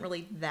 so it wasn't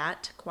really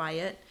that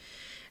quiet.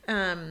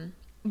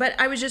 But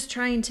I was just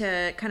trying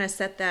to kind of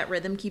set that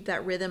rhythm, keep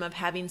that rhythm of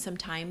having some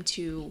time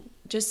to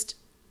just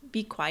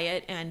be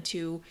quiet and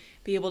to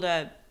be able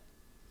to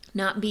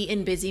not be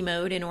in busy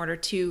mode in order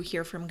to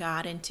hear from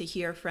God and to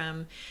hear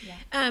from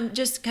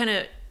just kind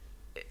of,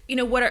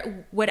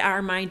 what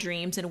are my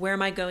dreams and where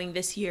am I going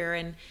this year?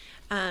 And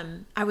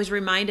I was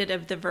reminded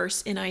of the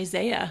verse in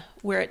Isaiah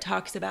where it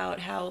talks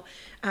about how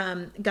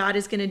God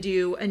is going to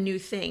do a new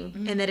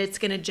thing and that it's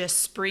going to just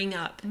spring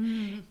up.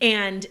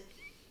 And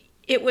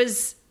it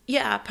was,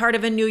 part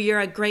of a new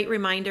year, a great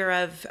reminder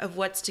of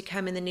what's to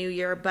come in the new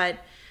year. But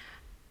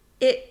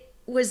it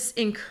was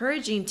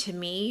encouraging to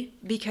me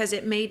because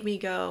it made me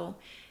go,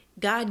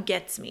 God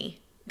gets me.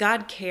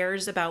 God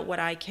cares about what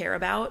I care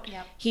about.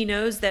 Yep. He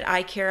knows that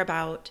I care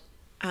about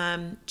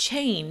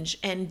change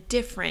and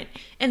different.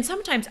 And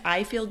sometimes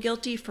I feel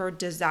guilty for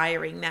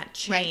desiring that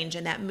change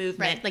and that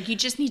movement. Right. Like you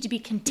just need to be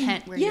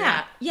content where you're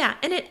at. Yeah.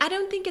 And I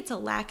don't think it's a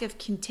lack of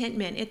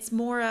contentment. It's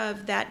more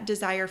of that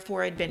desire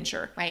for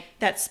adventure. Right.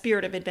 That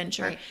spirit of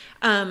adventure.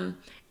 Right.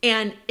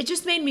 And it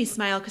just made me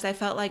smile because I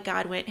felt like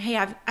God went, hey,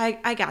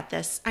 I got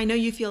this. I know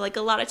you feel like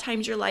a lot of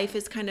times your life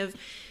is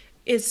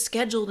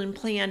scheduled and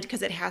planned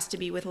because it has to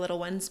be with little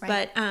ones.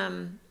 Right.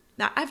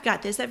 But I've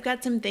got this. I've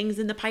got some things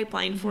in the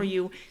pipeline for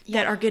you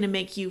that are going to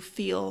make you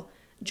feel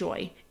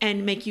joy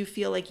and make you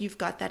feel like you've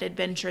got that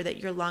adventure that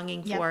you're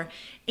longing for.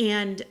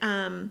 And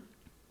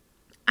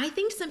I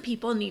think some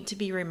people need to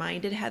be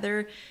reminded,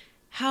 Heather,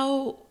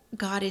 how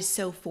God is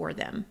so for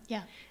them.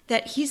 Yeah.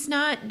 That he's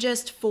not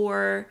just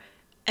for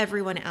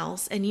everyone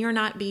else and you're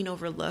not being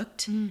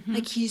overlooked.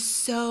 Like he's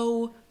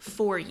so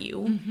for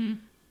you.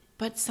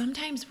 But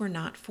sometimes we're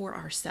not for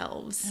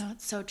ourselves. No,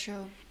 it's so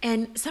true.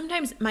 And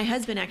sometimes my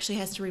husband actually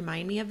has to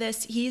remind me of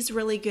this. He's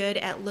really good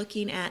at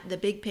looking at the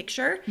big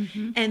picture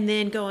and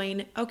then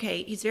going,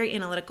 okay, he's very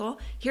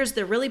analytical. Here's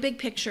the really big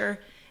picture.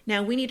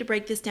 Now we need to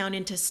break this down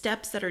into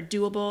steps that are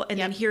doable. And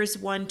then here's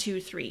 1, 2,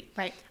 3.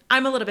 Right.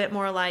 I'm a little bit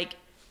more like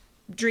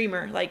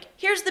dreamer. Like,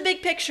 here's the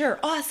big picture.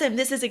 Awesome.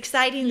 This is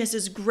exciting. This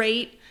is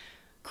great.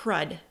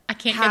 Crud. I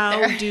can't How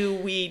get there. do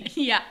we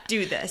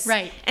do this?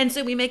 Right. And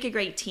so we make a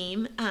great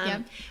team.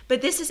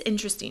 But this is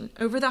interesting.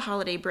 Over the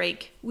holiday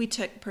break, we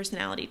took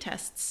personality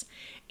tests.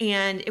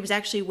 And it was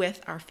actually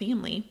with our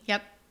family.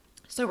 Yep.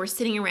 So we're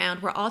sitting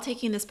around, we're all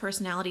taking this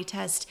personality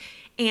test,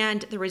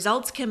 and the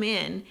results come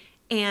in,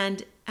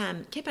 and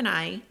Kip and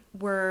I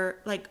were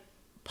like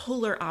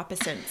polar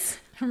opposites.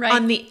 Right.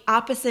 On the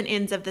opposite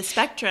ends of the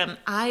spectrum.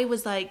 I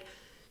was like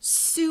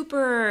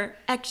super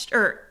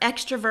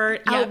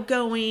extrovert,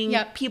 outgoing,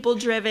 people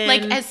driven.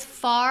 Like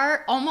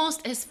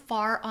almost as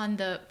far on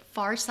the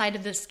far side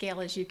of the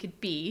scale as you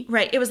could be.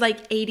 Right. It was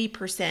like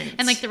 80%.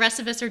 And like the rest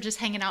of us are just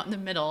hanging out in the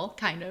middle,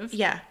 kind of.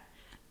 Yeah.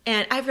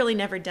 And I've really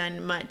never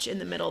done much in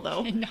the middle,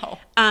 though. No.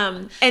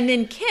 And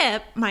then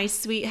Kip, my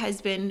sweet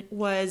husband,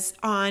 was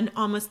on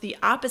almost the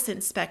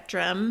opposite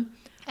spectrum.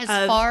 As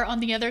far on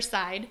the other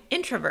side.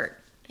 Introvert.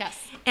 Yes.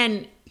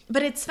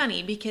 But it's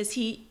funny because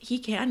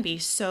he can be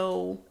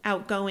so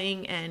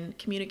outgoing and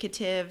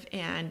communicative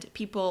and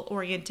people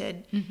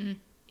oriented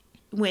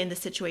when the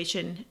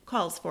situation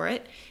calls for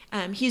it.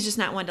 He's just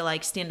not one to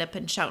like stand up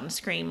and shout and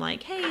scream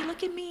like, "Hey,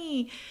 look at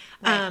me!"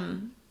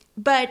 Right.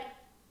 But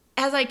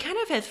as I kind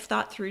of have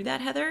thought through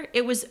that, Heather,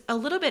 it was a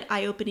little bit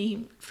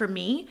eye-opening for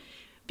me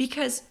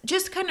because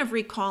just kind of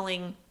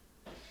recalling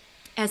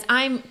as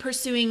I'm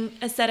pursuing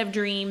a set of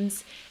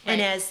dreams and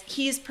as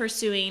he's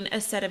pursuing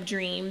a set of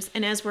dreams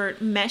and as we're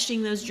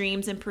meshing those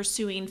dreams and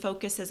pursuing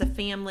focus as a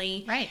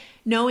family,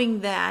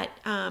 knowing that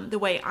the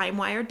way I'm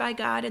wired by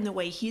God and the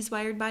way he's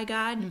wired by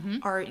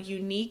God are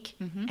unique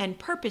and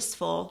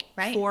purposeful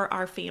for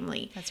our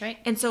family. That's right.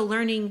 And so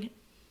learning,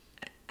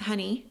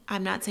 honey,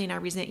 I'm not saying I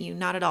resent you.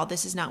 Not at all.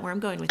 This is not where I'm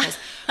going with this.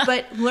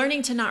 But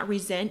learning to not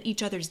resent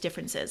each other's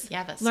differences.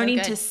 Yeah, that's learning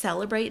so good. to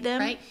celebrate them.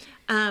 Right.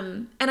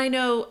 And I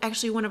know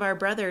actually one of our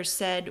brothers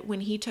said when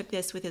he took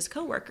this with his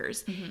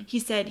coworkers, he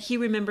said he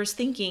remembers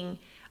thinking,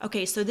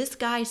 okay, so this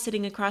guy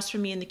sitting across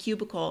from me in the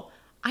cubicle,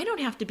 I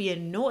don't have to be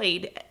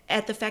annoyed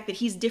at the fact that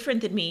he's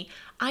different than me.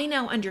 I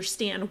now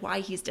understand why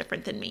he's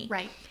different than me.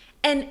 Right.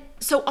 And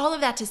so all of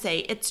that to say,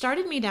 it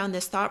started me down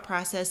this thought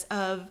process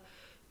of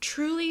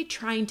truly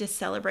trying to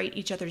celebrate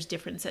each other's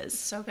differences.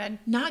 So good.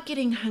 Not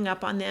getting hung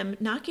up on them,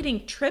 not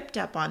getting tripped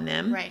up on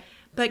them. Right.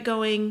 But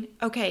going,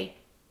 okay,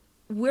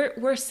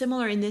 we're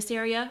similar in this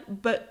area,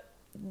 but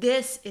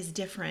this is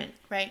different.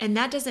 Right. And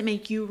that doesn't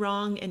make you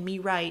wrong and me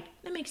right.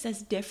 That makes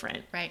us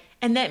different. Right.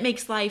 And that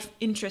makes life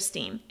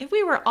interesting. If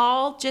we were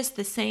all just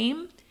the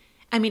same,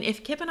 I mean,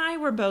 if Kip and I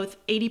were both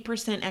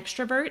 80%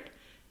 extrovert,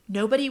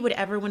 nobody would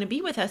ever want to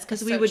be with us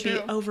because we would be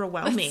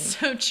overwhelming. That's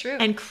so true.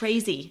 And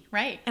crazy.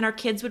 Right. And our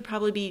kids would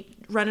probably be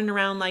running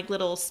around like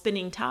little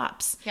spinning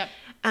tops. Yep.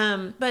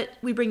 But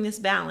we bring this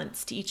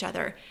balance to each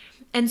other.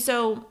 And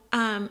so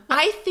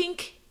I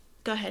think...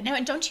 Go ahead. No,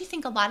 and don't you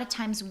think a lot of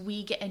times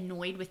we get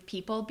annoyed with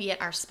people, be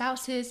it our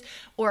spouses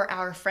or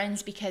our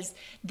friends, because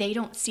they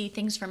don't see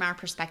things from our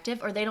perspective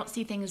or they don't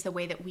see things the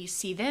way that we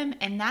see them.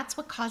 And that's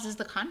what causes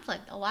the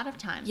conflict a lot of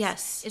times.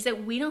 Yes. Is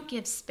that we don't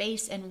give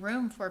space and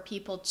room for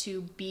people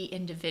to be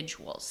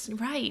individuals.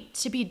 Right.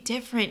 To be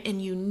different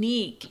and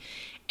unique.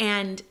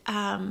 And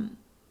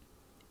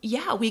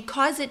we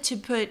cause it to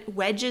put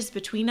wedges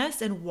between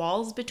us and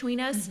walls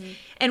between us.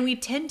 And we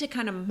tend to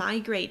kind of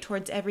migrate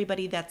towards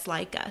everybody that's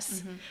like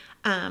us.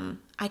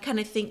 I kind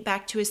of think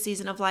back to a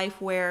season of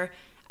life where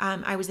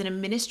I was in a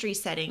ministry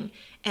setting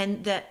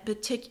and the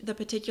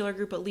particular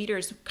group of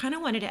leaders kind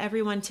of wanted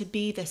everyone to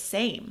be the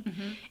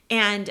same.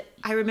 And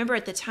I remember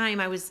at the time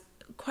I was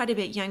quite a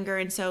bit younger,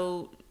 and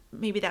so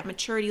maybe that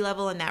maturity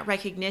level and that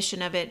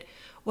recognition of it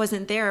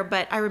wasn't there.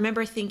 But I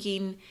remember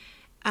thinking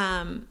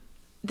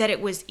that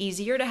it was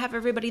easier to have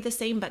everybody the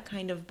same, but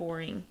kind of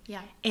boring.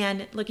 Yeah.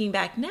 And looking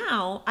back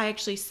now, I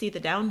actually see the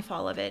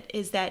downfall of it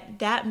is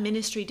that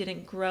ministry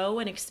didn't grow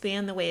and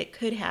expand the way it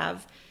could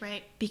have.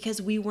 Right.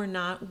 Because we were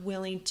not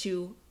willing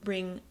to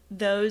bring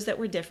those that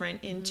were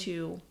different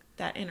into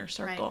that inner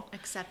circle. Right.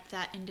 Accept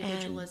that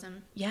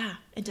individualism.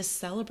 And just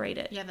celebrate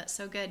it. Yeah, that's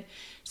so good.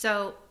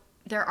 So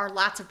there are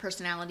lots of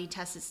personality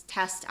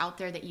tests out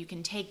there that you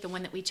can take. The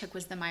one that we took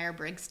was the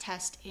Myers-Briggs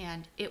test,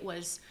 and it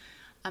was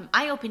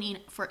eye-opening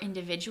for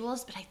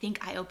individuals, but I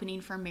think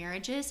eye-opening for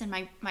marriages. And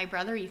my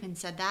brother even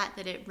said that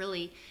it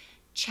really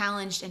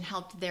challenged and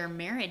helped their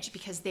marriage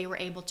because they were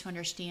able to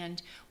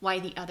understand why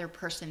the other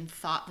person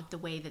thought the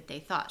way that they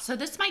thought. So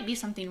this might be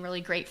something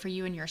really great for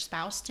you and your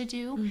spouse to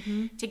do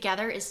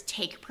together, is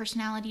take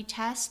personality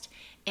test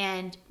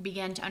and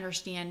begin to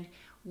understand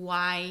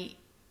why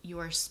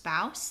your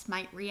spouse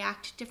might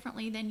react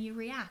differently than you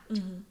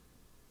react.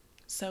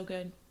 So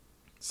good.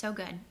 So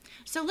good.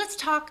 So let's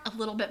talk a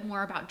little bit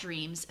more about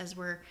dreams as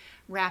we're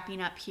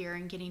wrapping up here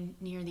and getting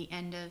near the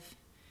end of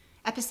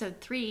episode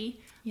 3.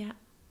 Yeah.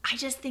 I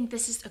just think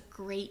this is a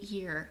great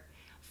year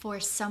for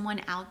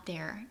someone out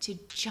there to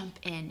jump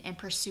in and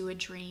pursue a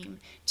dream.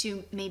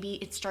 To maybe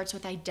it starts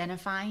with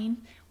identifying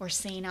or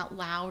saying out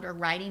loud or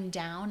writing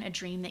down a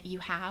dream that you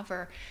have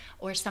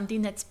or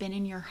something that's been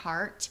in your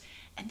heart,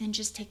 and then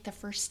just take the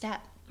first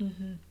step.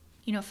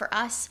 You know, for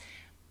us,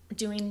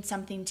 doing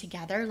something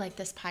together like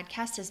this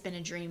podcast has been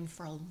a dream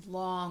for a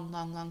long,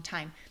 long, long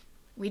time.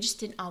 We just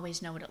didn't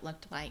always know what it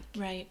looked like.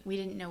 Right. We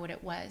didn't know what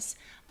it was.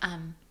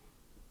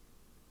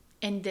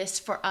 And this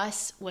for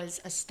us was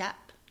a step.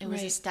 It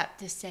was a step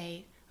to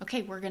say,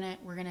 okay, we're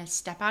gonna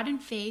step out in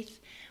faith.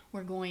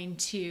 We're going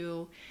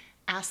to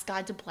ask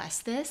God to bless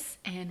this,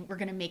 and we're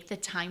gonna make the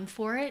time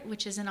for it,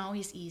 which isn't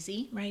always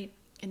easy. Right.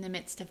 In the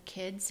midst of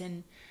kids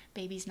and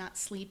babies not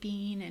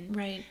sleeping and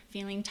Right.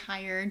 feeling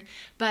tired.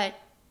 But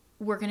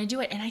we're going to do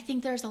it. And I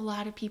think there's a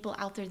lot of people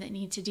out there that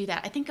need to do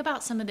that. I think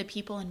about some of the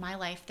people in my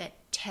life that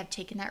have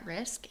taken that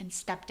risk and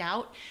stepped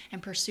out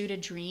and pursued a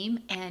dream.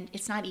 And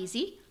it's not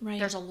easy. Right.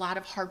 There's a lot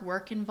of hard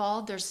work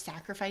involved. There's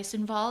sacrifice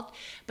involved.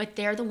 But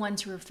they're the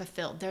ones who are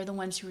fulfilled. They're the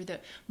ones who are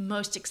the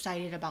most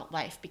excited about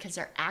life because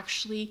they're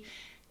actually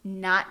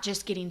not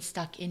just getting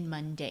stuck in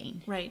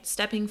mundane. Right.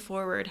 Stepping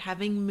forward,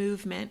 having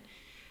movement.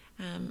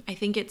 I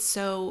think it's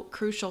so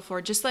crucial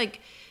for just like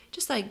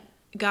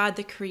God,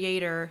 the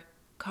creator,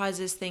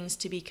 causes things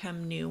to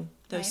become new.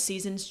 Those Right.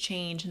 seasons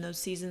change and those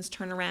seasons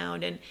turn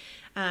around.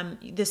 And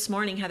this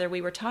morning, Heather,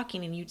 we were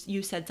talking and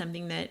you said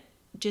something that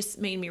just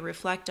made me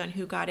reflect on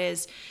who God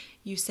is.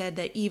 You said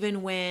that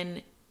even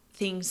when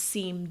things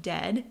seem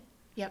dead,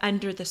 Yep.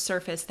 under the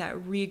surface, that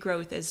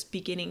regrowth is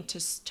beginning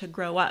to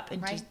grow up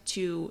and Right.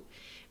 to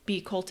be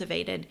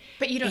cultivated.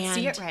 But you don't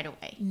see And it right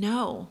away.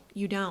 no,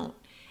 you don't.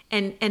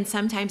 And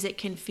sometimes it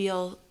can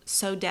feel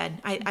so dead.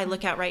 I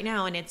look out right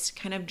now and it's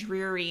kind of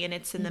dreary and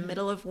it's in the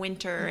middle of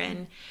winter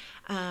and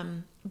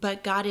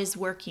but God is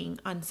working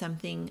on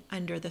something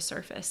under the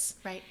surface.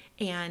 Right.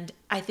 And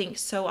I think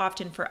so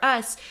often for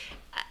us,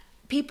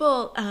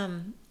 people,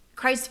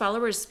 Christ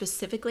followers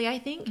specifically, I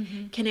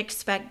think, can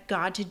expect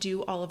God to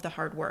do all of the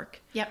hard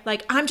work. Yep.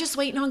 Like, I'm just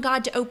waiting on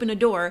God to open a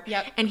door.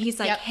 Yep. And he's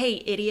like, Yep.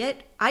 hey,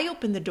 idiot, I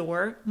opened the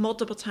door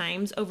multiple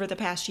times over the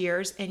past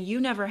years and you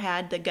never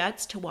had the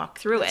guts to walk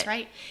through That's it.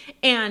 right.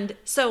 And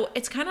so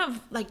it's kind of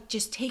like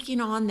just taking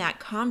on that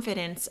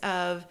confidence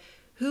of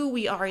who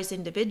we are as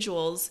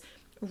individuals,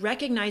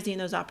 recognizing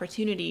those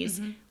opportunities,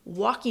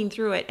 walking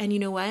through it. And you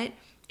know what?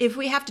 If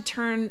we have to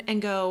turn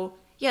and go,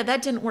 yeah,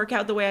 that didn't work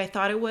out the way I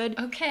thought it would.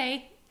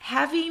 Okay.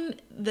 Having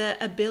the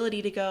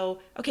ability to go,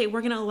 okay,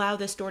 we're going to allow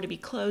this door to be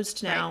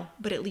closed now, Right.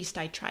 but at least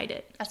I tried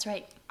it. That's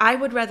right. I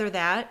would rather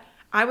that.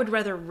 I would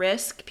rather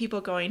risk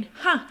people going,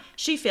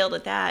 she failed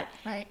at that.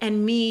 Right.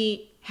 And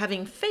me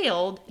having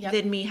failed Yep.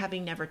 than me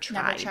having never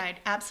tried. Never tried.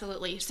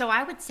 Absolutely. So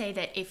I would say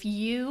that if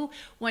you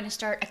want to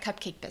start a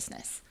cupcake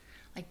business,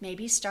 like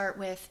maybe start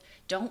with,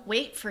 don't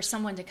wait for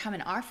someone to come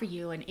and offer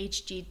you an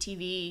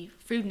HGTV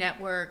Food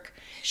Network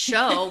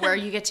show where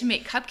you get to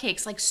make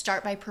cupcakes. Like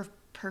start by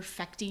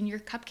perfecting your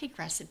cupcake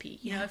recipe.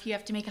 You know, if you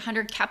have to make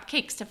 100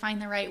 cupcakes to find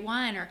the right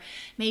one, or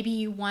maybe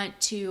you want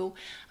to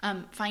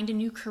find a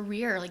new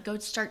career, like go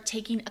start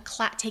taking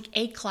take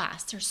a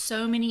class. There's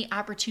so many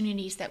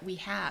opportunities that we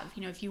have.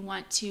 You know, if you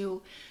want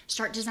to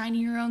start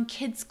designing your own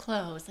kids'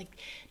 clothes, like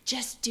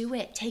just do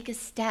it. Take a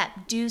step,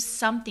 do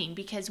something,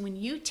 because when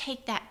you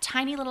take that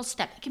tiny little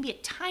step, it can be a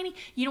tiny,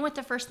 you know what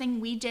the first thing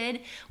we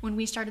did when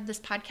we started this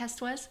podcast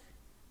was?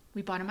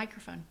 We bought a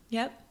microphone.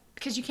 Yep.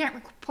 Because you can't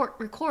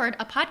record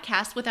a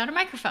podcast without a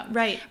microphone.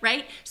 Right.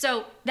 Right?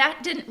 So that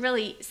didn't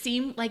really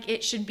seem like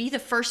it should be the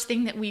first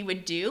thing that we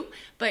would do,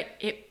 but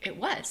it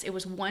was. It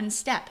was one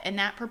step, and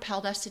that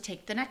propelled us to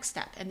take the next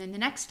step, and then the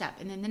next step,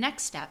 and then the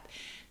next step.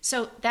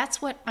 So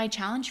that's what my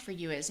challenge for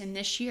you is in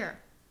this year.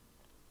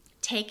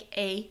 Take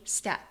a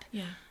step.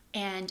 Yeah.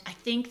 And I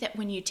think that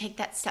when you take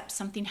that step,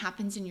 something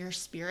happens in your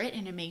spirit,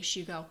 and it makes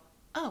you go,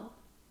 oh,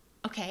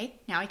 okay,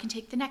 now I can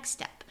take the next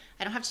step.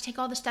 I don't have to take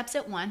all the steps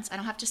at once. I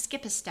don't have to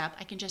skip a step.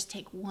 I can just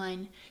take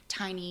one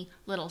tiny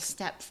little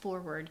step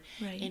forward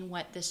Right. in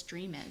what this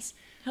dream is.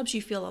 Helps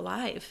you feel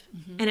alive.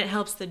 And it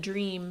helps the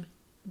dream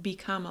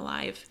become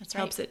alive. That's It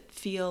helps it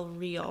feel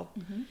real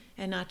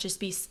and not just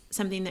be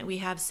something that we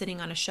have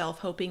sitting on a shelf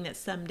hoping that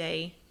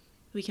someday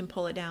we can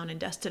pull it down and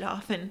dust it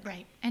off. And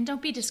Right. And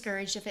don't be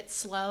discouraged if it's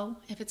slow,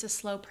 if it's a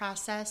slow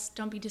process.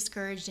 Don't be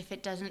discouraged if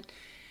it doesn't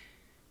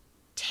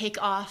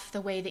take off the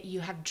way that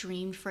you have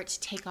dreamed for it to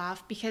take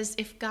off, because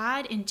if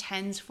God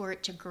intends for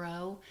it to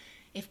grow,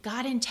 if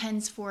God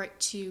intends for it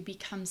to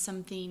become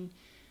something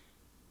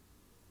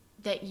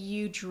that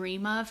you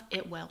dream of,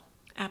 it will.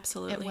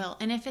 absolutely. It will.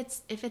 And if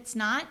it's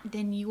not,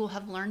 then you will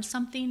have learned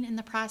something in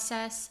the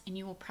process, and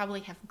you will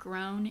probably have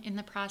grown in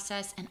the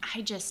process. And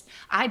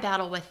I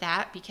battle with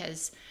that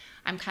because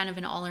I'm kind of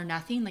an all or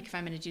nothing. Like if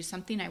I'm going to do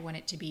something, I want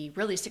it to be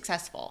really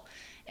successful.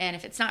 And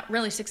if it's not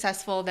really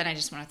successful, then I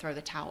just want to throw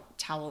the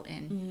towel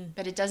in.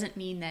 But it doesn't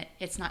mean that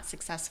it's not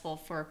successful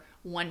for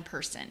one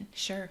person.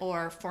 Sure.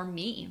 Or for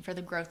me, for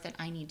the growth that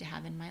I need to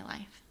have in my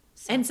life.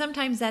 So, And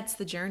sometimes that's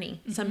the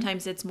journey.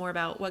 Sometimes it's more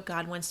about what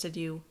God wants to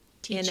do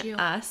Teach in you.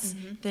 us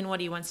than what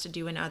he wants to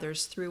do in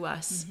others through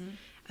us.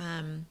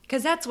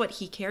 Because that's what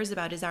he cares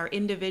about, is our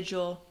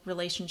individual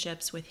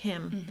relationships with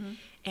him.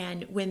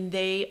 And when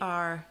they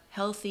are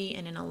healthy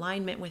and in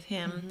alignment with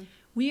him,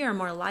 we are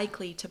more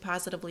likely to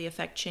positively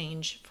affect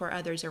change for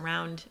others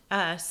around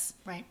us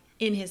Right.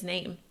 in his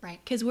name. Right.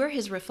 Because we're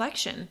his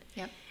reflection.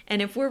 Yep.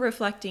 And if we're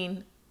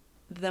reflecting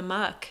the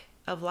muck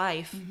of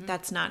life,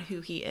 that's not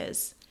who he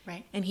is.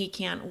 Right. And he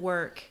can't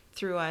work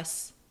through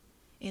us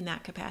in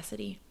that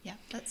capacity. Yeah,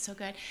 that's so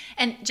good.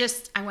 And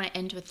just, I want to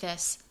end with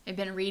this. I've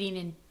been reading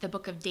in the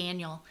book of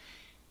Daniel,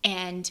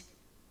 and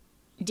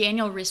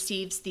Daniel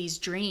receives these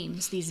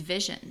dreams, these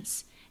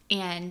visions,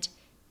 and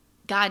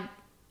God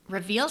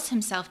reveals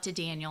himself to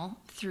Daniel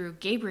through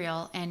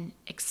Gabriel and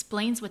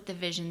explains what the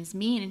visions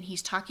mean. And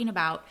he's talking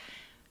about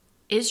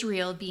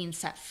Israel being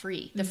set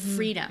free, the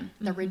freedom,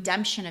 the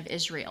redemption of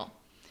Israel.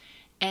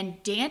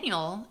 And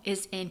Daniel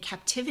is in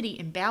captivity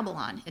in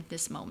Babylon at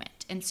this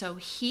moment. And so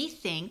he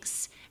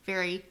thinks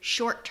very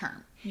short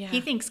term. Yeah. He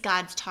thinks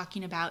God's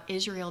talking about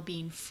Israel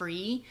being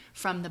free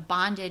from the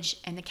bondage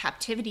and the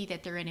captivity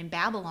that they're in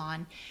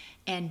Babylon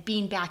and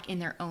being back in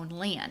their own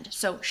land.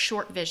 So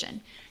short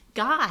vision.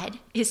 God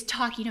is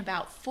talking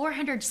about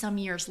 400 some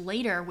years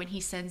later when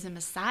he sends a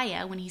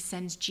Messiah, when he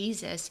sends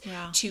Jesus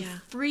to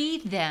free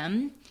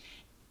them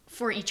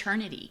for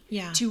eternity,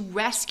 to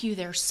rescue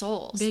their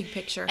souls. Big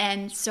picture.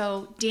 And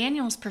so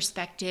Daniel's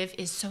perspective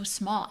is so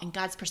small and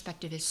God's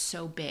perspective is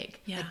so big.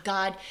 Yeah.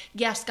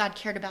 Like God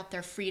cared about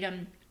their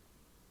freedom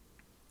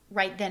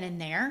right then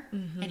and there,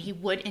 and he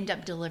would end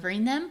up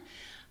delivering them.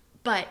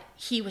 But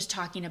he was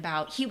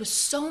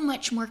so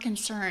much more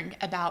concerned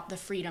about the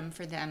freedom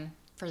for them,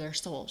 for their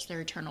souls,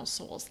 their eternal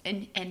souls,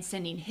 and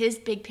sending his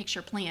big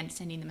picture plan,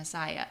 sending the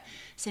Messiah,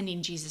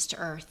 sending Jesus to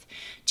earth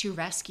to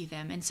rescue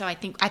them. And so I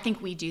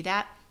think we do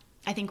that.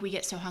 I think we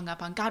get so hung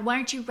up on, God, why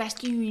aren't you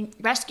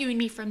rescuing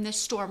me from this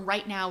storm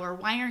right now? Or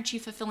why aren't you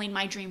fulfilling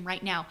my dream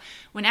right now?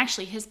 When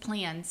actually his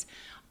plans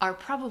are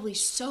probably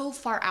so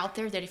far out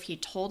there that if he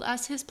told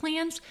us his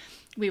plans,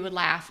 we would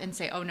laugh and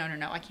say, oh, no,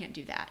 I can't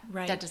do that.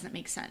 Right. That doesn't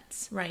make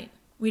sense. Right.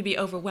 We'd be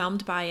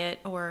overwhelmed by it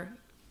or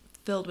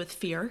filled with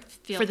fear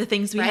for the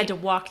things we had to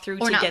walk through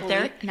to get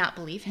there. Not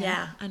believe him.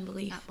 Yeah,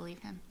 unbelief. Not believe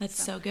him.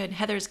 That's so good.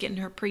 Heather's getting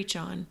her preach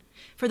on.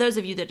 For those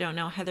of you that don't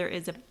know, Heather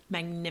is a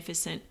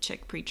magnificent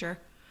chick preacher.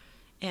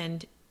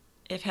 And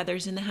if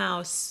Heather's in the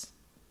house,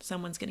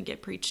 someone's going to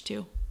get preached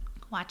to.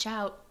 Watch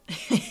out.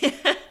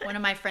 One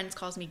of my friends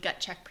calls me gut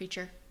check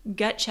preacher.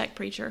 Gut check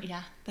preacher.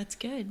 Yeah. That's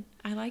good.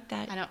 I like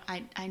that.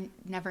 I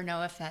never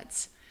know if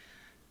that's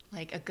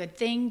like a good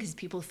thing because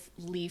people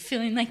leave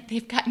feeling like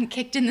they've gotten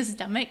kicked in the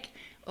stomach.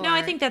 Or... No,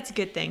 I think that's a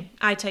good thing.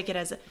 I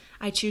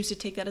choose to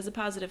take that as a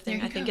positive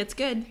thing. I think it's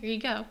good. Here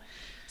you go.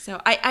 So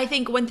I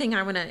think one thing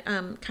I want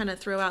to kind of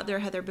throw out there,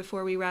 Heather,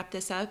 before we wrap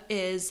this up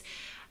is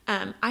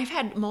I've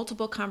had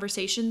multiple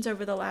conversations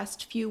over the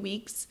last few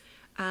weeks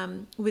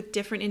with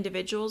different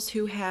individuals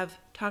who have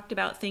talked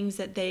about things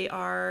that they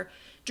are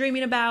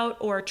dreaming about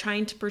or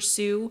trying to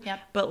pursue,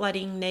 but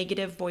letting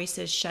negative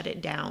voices shut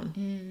it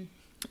down.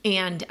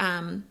 And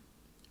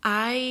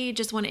I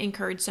just want to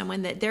encourage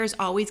someone that there's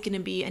always going to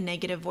be a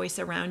negative voice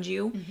around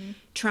you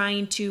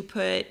trying to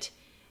put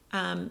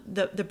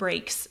the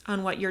brakes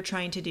on what you're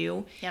trying to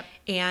do.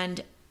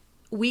 And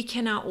we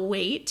cannot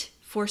wait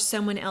for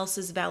someone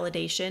else's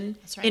validation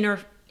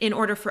in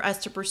order for us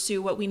to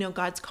pursue what we know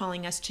God's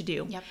calling us to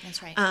do. Yep,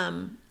 that's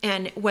right.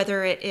 And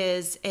whether it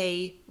is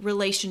a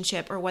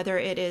relationship or whether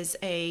it is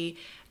a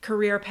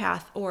career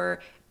path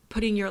or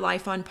putting your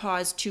life on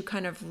pause to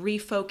kind of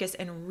refocus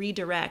and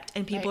redirect.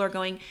 And people are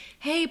going,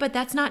 hey, but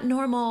that's not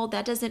normal.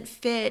 That doesn't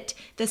fit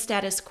the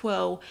status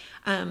quo.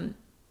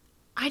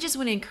 I just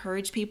want to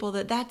encourage people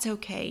that that's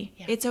okay.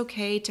 Yeah. It's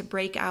okay to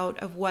break out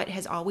of what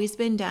has always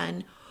been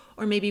done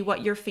or maybe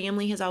what your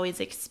family has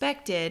always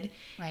expected,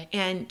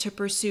 and to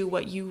pursue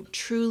what you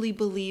truly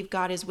believe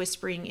God is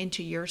whispering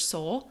into your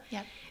soul.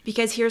 Yep.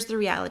 Because here's the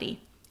reality.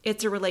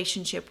 It's a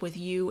relationship with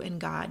you and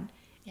God.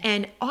 Yep.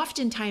 And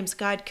oftentimes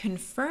God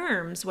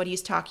confirms what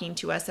he's talking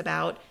to us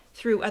about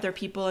through other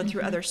people and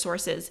through other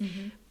sources,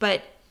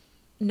 but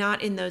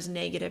not in those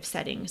negative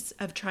settings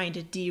of trying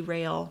to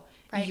derail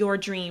your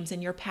dreams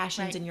and your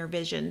passions and your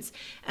visions.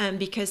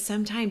 Because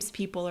sometimes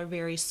people are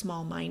very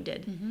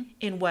small-minded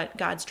in what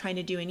God's trying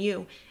to do in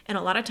you. And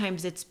a lot of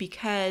times it's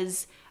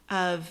because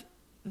of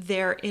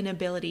their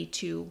inability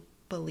to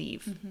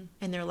believe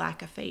and their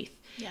lack of faith.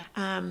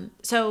 Yeah.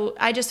 So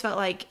I just felt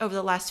like over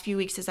the last few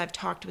weeks as I've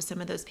talked with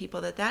some of those people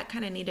that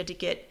kind of needed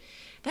to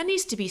that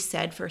needs to be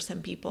said for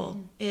some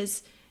people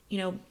is,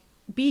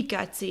 be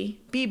gutsy,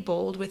 be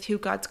bold with who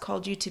God's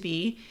called you to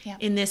be. Yeah.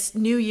 In this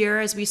new year,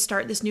 as we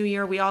start this new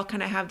year, we all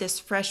kind of have this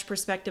fresh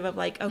perspective of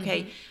like,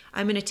 okay,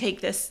 I'm going to take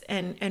this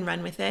and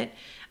run with it.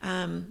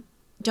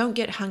 Don't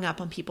get hung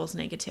up on people's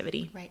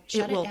negativity. Right.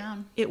 Shut it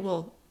down. It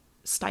will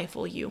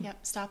stifle you. Yep.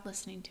 Stop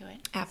listening to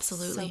it.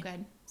 Absolutely. So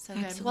good. So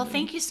good. Well,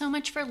 thank you so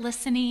much for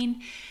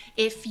listening.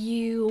 If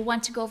you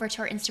want to go over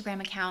to our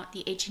Instagram account,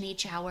 the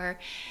H&H Hour,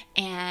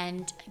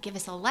 and give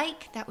us a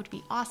like, that would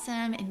be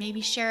awesome. And maybe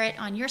share it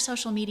on your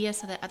social media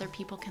so that other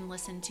people can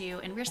listen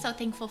to. And we're so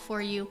thankful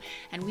for you.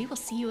 And we will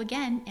see you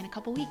again in a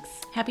couple weeks.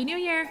 Happy New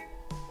Year.